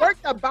 For the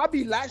work that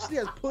Bobby Lashley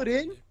has put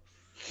in,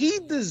 he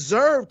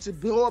deserved to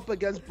go up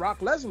against Brock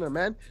Lesnar,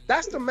 man.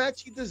 That's the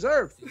match he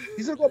deserved.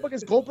 He's going to go up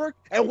against Goldberg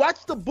and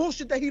watch the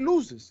bullshit that he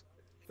loses.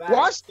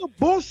 Watch the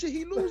bullshit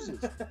he loses.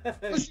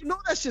 Because you know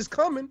that shit's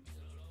coming.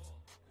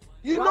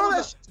 You know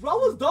that Raw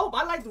was dope.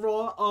 I liked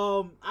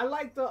Raw. I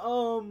liked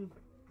the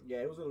yeah,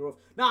 it was a little rough.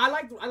 No, I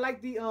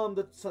like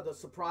the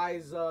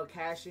surprise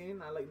cash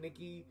in. I like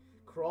Nikki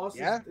Cross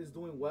is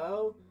doing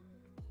well.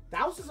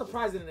 That was a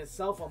surprise in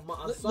itself on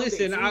Sunday.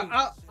 Listen,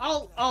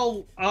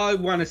 I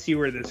want to see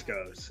where this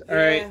goes. All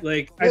right,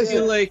 like I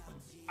feel like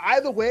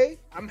either way,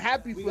 I'm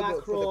happy for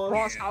the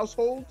Cross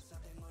household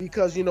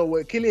because you know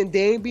with Killian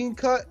Dane being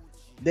cut,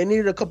 they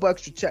needed a couple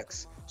extra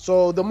checks.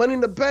 So the Money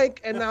in the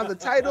Bank and now the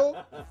title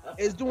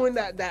is doing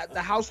that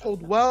the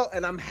household well,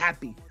 and I'm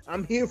happy.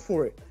 I'm here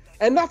for it.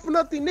 And not for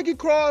nothing, Nikki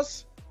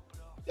Cross,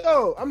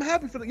 yo, I'm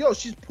happy for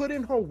she's put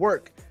in her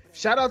work.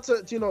 Shout out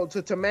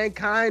to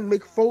Mankind,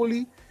 Mick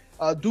Foley,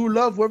 Dude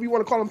Love, whoever you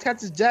want to call him,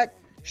 Cactus Jack,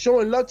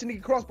 showing love to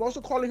Nikki Cross, but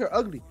also calling her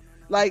ugly.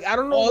 Like, I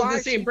don't know why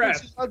he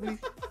thinks she's ugly.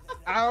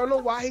 I don't know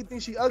why he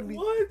thinks she's ugly.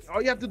 What?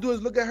 All you have to do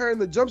is look at her in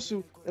the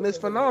jumpsuit, and it's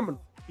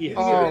phenomenal.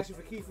 Yeah.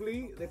 For Keith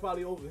Lee, they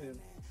probably over him.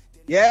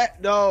 Yeah,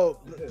 no.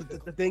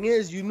 The thing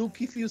is, you knew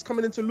Keith Lee was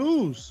coming in to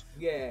lose.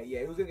 Yeah, he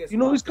was gonna get. You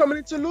know he's coming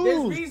in to lose.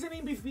 There's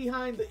reasoning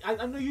behind.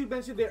 I know you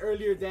mentioned it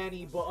earlier,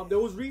 Danny, but there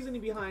was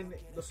reasoning behind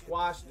the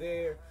squash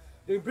there.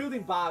 They're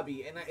building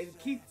Bobby, and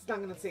Keith's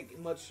not gonna take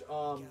much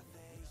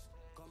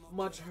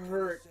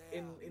hurt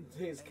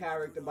into his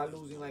character by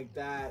losing like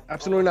that.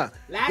 Absolutely not.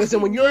 Listen,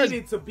 when he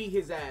needed to beat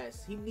his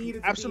ass, he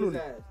needed to beat his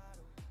ass.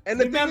 And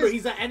remember,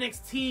 he's an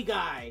NXT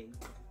guy.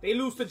 They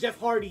lose to Jeff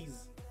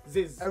Hardy's.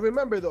 And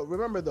remember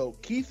though,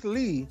 Keith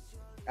Lee,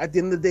 at the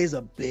end of the day, is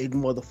a big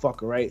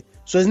motherfucker, right?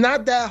 So it's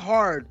not that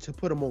hard to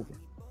put him over.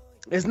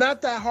 It's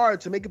not that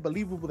hard to make it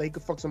believable that he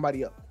could fuck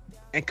somebody up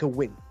and could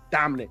win,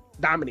 dominate,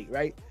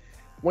 right?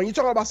 When you're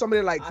talking about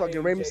somebody like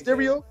fucking Rey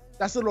Mysterio,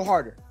 that's a little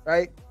harder,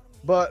 right?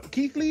 But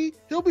Keith Lee,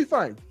 he'll be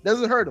fine.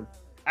 Doesn't hurt him.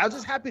 I was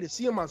just happy to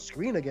see him on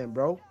screen again,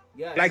 bro.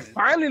 Yeah. Like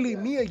finally,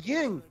 Mia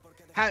Ying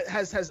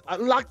has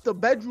unlocked the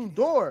bedroom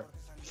door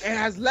and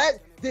has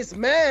let this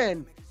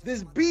man,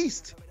 this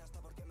beast.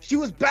 She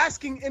was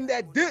basking in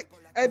that dick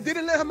and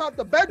didn't let him out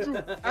the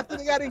bedroom after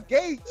they got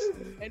engaged.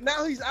 And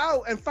now he's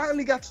out and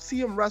finally got to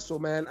see him wrestle,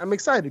 man. I'm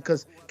excited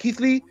because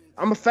Keith Lee,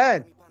 I'm a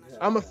fan.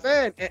 I'm a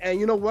fan. And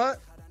you know what?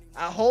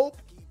 I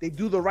hope they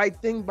do the right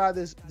thing by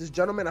this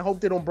gentleman. I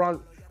hope they don't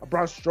Braun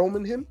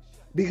Strowman him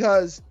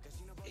because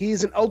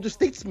he's an elder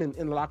statesman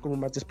in the locker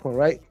room at this point,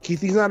 right?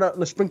 Keith Lee's not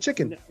a spring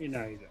chicken.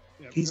 No,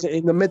 he's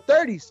in the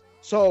mid-30s.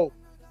 So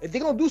if they're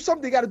going to do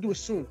something, they got to do it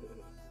soon.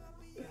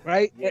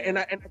 Right? Yeah. And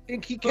I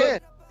think he can.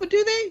 But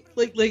do they?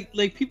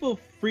 Like people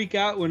freak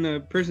out when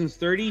a person's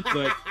 30,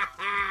 but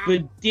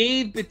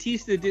Dave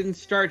Bautista didn't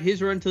start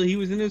his run until he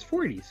was in his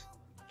 40s.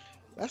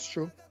 That's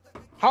true.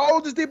 How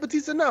old is Dave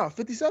Bautista now?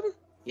 57?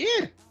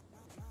 Yeah.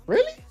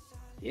 Really?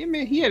 Yeah,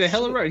 man. He had a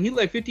hell of a run. He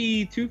like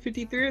 52,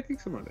 53, I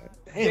think, something like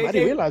that. Damn, I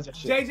didn't realize that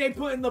shit. JJ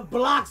putting the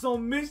blocks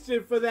on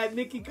Mischief for that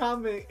Nikki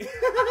comment.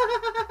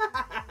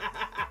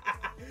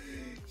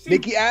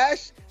 Nikki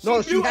Ash?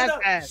 No, she has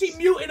ass. She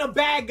muting a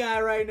bad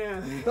guy right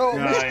now. No,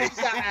 Nikki's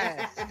got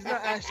ass. She's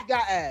not ass. She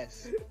got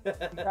ass.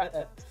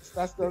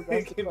 That's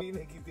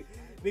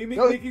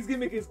Nikki's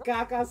gimmick is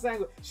caca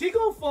sandwich. She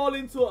gonna fall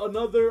into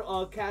another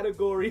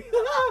category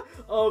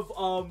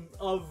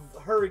of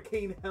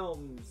Hurricane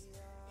Helms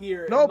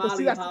here. No, but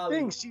see, that's the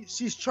thing.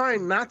 She's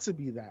trying not to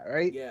be that,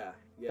 right? Yeah.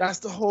 That's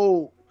the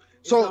whole.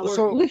 So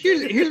well,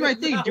 here's my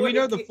thing. Do we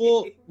know the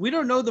full? We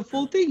don't know the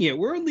full thing yet.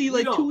 We're only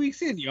like 2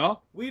 weeks in,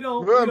 y'all. We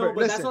don't.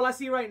 But that's all I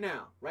see right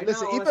now.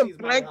 Listen, even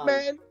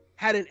Blankman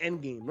had an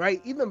end game, right?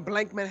 Even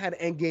Blankman had an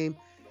end game,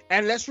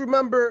 and let's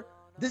remember,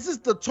 this is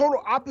the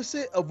total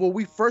opposite of what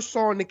we first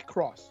saw in Nikki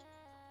Cross.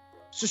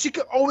 So she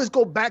could always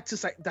go back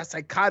to that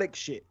psychotic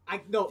shit.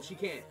 No, she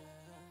can't.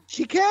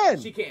 She can.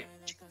 She can't.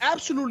 She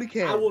absolutely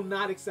can. I will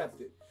not accept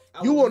it.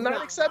 You will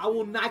not accept. I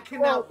will not.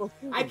 Cannot.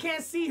 I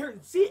can't see her.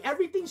 See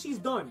everything she's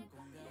done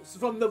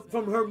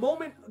from her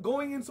moment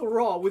going into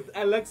Raw with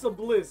Alexa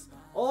Bliss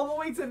all the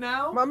way to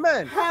now. My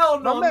man. Hell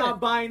no, I'm not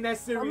buying that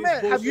serious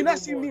bullshit. Have you not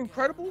seen The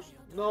Incredibles?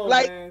 No,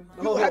 man.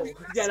 No.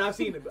 Yeah, I've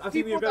seen it. I've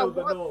seen The Incredibles,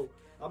 but no,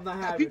 I'm not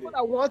having it. People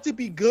that want to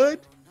be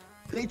good,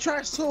 they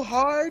try so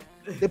hard.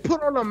 They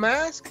put on a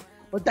mask,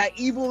 but that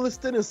evil is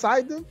still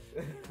inside them.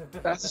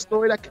 That's a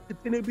story that can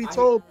continue to be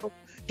told.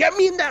 Get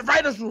me in that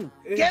writer's room.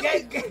 Get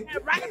me in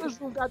that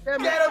writer's room,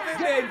 goddammit. Get up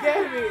in there,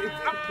 get me.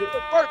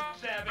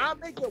 I'll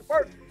make it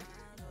work.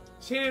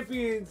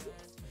 Champions,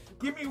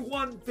 give me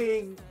one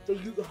thing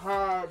that you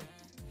had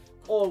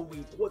all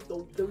week. What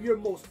your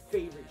most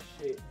favorite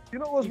shit? You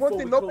know what's one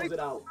thing nobody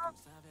talked about?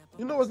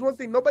 You know what's one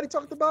thing nobody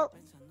talked about?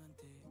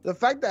 The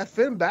fact that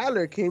Finn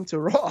Balor came to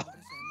Raw.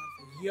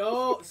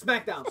 Yo,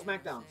 SmackDown.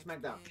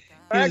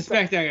 He's a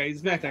SmackDown guy.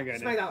 He's a SmackDown guy.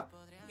 SmackDown.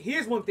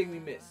 Here's one thing we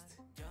missed.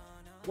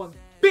 One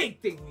big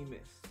thing we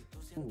missed.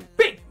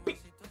 Big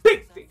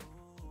thing.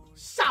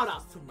 Shout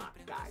outs to my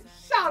guys.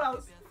 Shout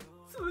outs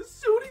to the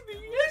Shooting the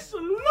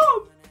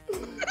Echelon.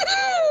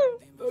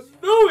 The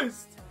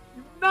newest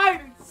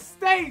United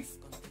States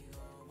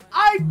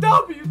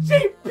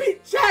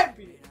IWGP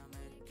champion,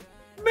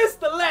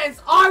 Mr.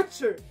 Lance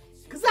Archer.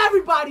 Because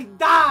everybody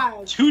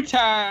died.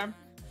 2-time.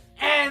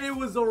 And it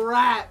was a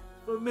wrap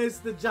for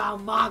Mr.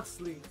 Jon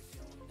Moxley.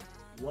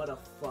 What a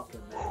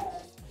fucking match.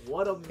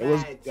 What a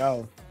match.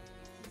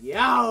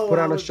 Yo. Put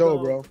on a show,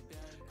 bro.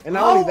 And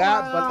not only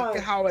that, but look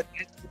at how it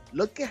ended.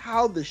 Look at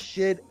how the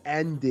shit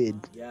ended.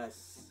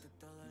 Yes.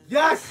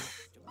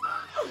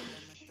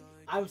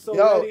 I'm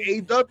so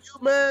ready.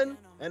 AEW, man.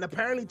 And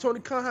apparently Tony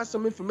Khan has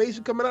some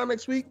information coming out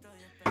next week.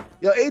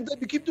 Yo,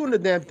 AEW, keep doing the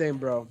damn thing,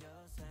 bro.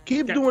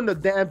 Keep doing the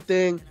damn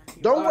thing.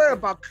 Don't worry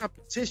about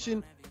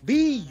competition.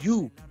 Be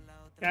you.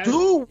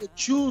 Do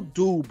what you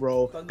do,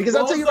 bro. Because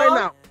I'll tell you right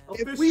now,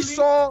 if we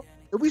saw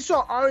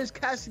Orange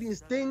Cassidy and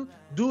Sting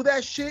do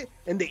that shit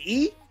in the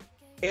E,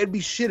 it'd be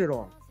shitted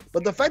on.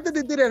 But the fact that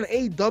they did it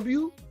in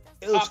AEW,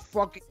 it was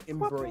fucking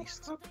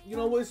embraced. You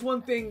know, it's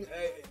one thing.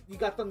 You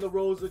got Thunder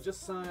Rosa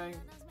just signed.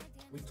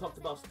 We talked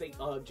about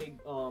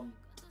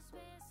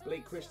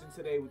Blake Christian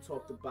today. We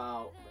talked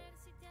about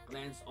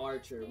Lance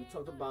Archer. We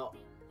talked about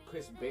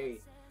Chris Bay.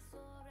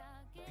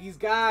 These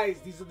guys,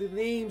 these are the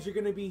names you're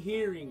gonna be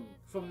hearing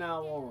from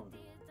now on.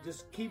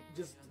 Just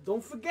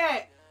don't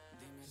forget.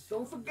 Just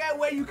don't forget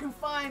where you can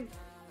find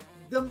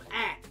them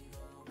at.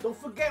 Don't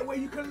forget where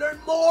you can learn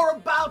more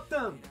about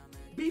them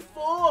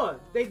before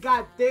they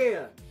got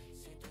there.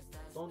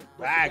 Don't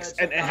Facts.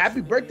 And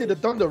happy birthday to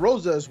Thunder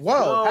Rosa as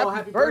well.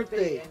 Happy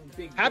birthday.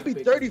 Happy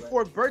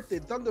 34th birthday,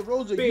 Thunder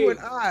Rosa, you and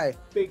I.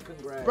 Big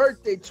congrats.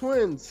 Birthday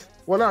twins.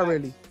 Well, not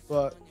really,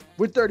 but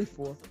we're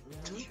 34.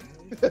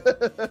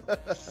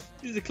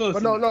 These are close.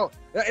 But no.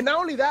 And not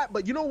only that,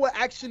 but you know what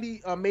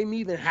actually made me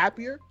even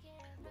happier?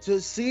 To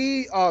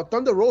see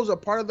Thunder Rosa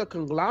part of the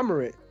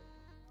conglomerate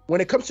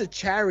when it comes to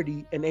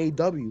charity and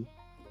AEW.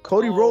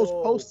 Cody Rhodes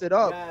posted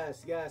up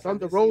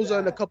Thunder Rosa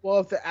and a couple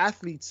of the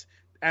athletes.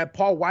 And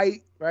Paul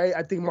White, right?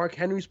 I think Mark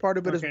Henry's part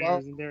of it as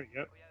well. There,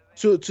 yep.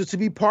 To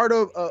be part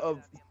of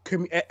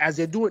as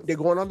they're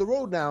going on the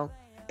road now.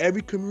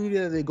 Every community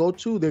that they go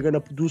to, they're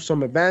gonna do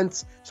some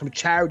events, some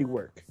charity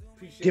work,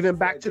 giving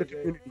back to the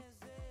community.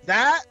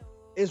 That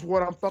is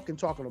what I'm fucking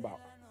talking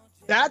about.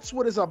 That's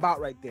what it's about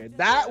right there.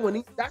 That's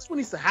what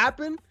needs to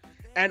happen.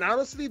 And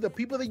honestly, the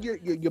people that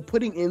you're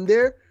putting in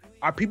there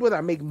are people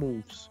that make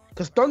moves.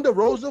 Because Thunder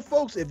Rosa,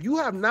 folks, if you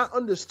have not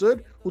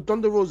understood who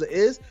Thunder Rosa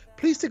is,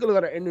 please take a look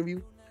at her interview.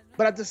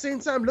 But at the same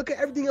time, look at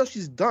everything else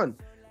she's done.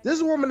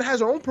 This woman has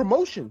her own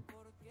promotion.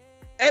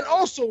 And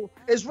also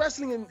is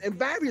wrestling in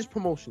various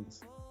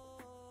promotions.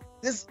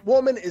 This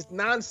woman is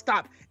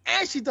nonstop.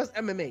 And she does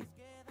MMA.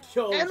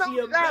 Yo, and she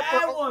a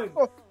bad one.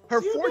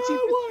 Her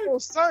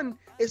 14-15-year-old son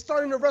is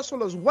starting to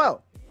wrestle as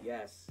well.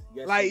 Yes.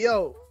 Like,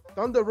 yo,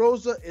 Thunder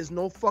Rosa is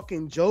no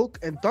fucking joke,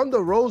 and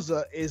Thunder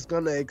Rosa is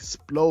gonna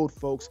explode,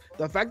 folks.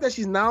 The fact that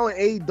she's now in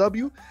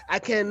AEW, I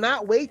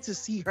cannot wait to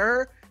see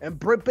her and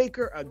Britt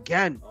Baker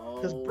again.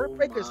 Because Britt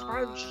Baker's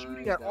finally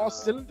shooting at all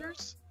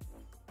cylinders.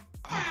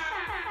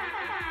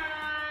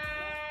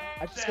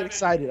 I just get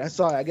excited.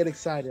 I get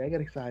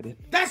excited.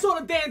 That's all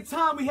the damn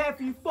time we have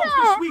for you folks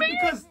this week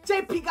because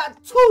JP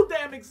got too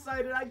damn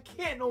excited. I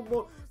can't no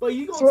more. But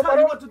you gonna tell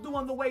me what to do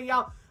on the way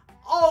out.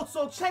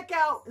 Also, check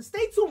out and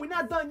stay tuned. We're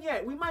not done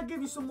yet. We might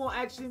give you some more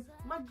action.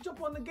 We might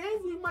jump on the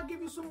games. We might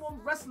give you some more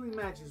wrestling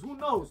matches. Who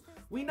knows?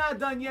 We're not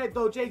done yet,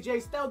 though,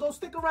 JJ. Still, don't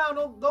stick around.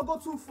 Don't go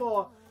too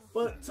far.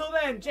 But till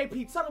then,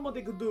 JP, tell them what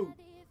they could do.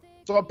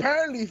 So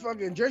apparently,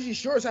 fucking Jersey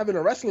Shore is having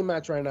a wrestling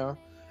match right now.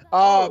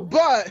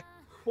 But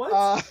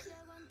what?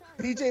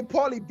 DJ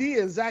Paulie D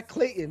and Zach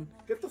Clayton.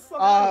 Get the fuck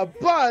out.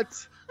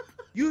 But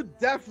you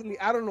definitely,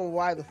 I don't know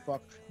why the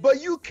fuck,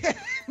 but you can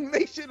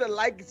make sure to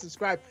like and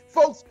subscribe.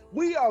 Folks,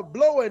 we are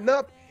blowing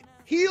up.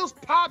 Heels,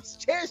 Pops,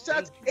 Chair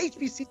Shots,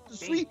 HBC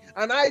Suite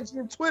on IG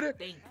and Twitter.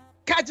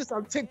 Catch us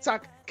on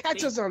TikTok.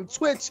 Catch us on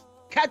Twitch.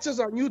 Catch us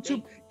on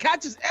YouTube.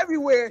 Catch us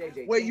everywhere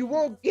where you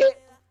won't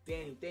get.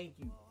 Danny, thank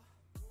you.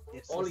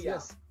 Yes, all of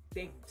y'all.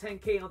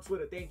 10K on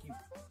Twitter. Thank you.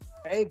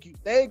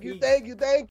 Thank you.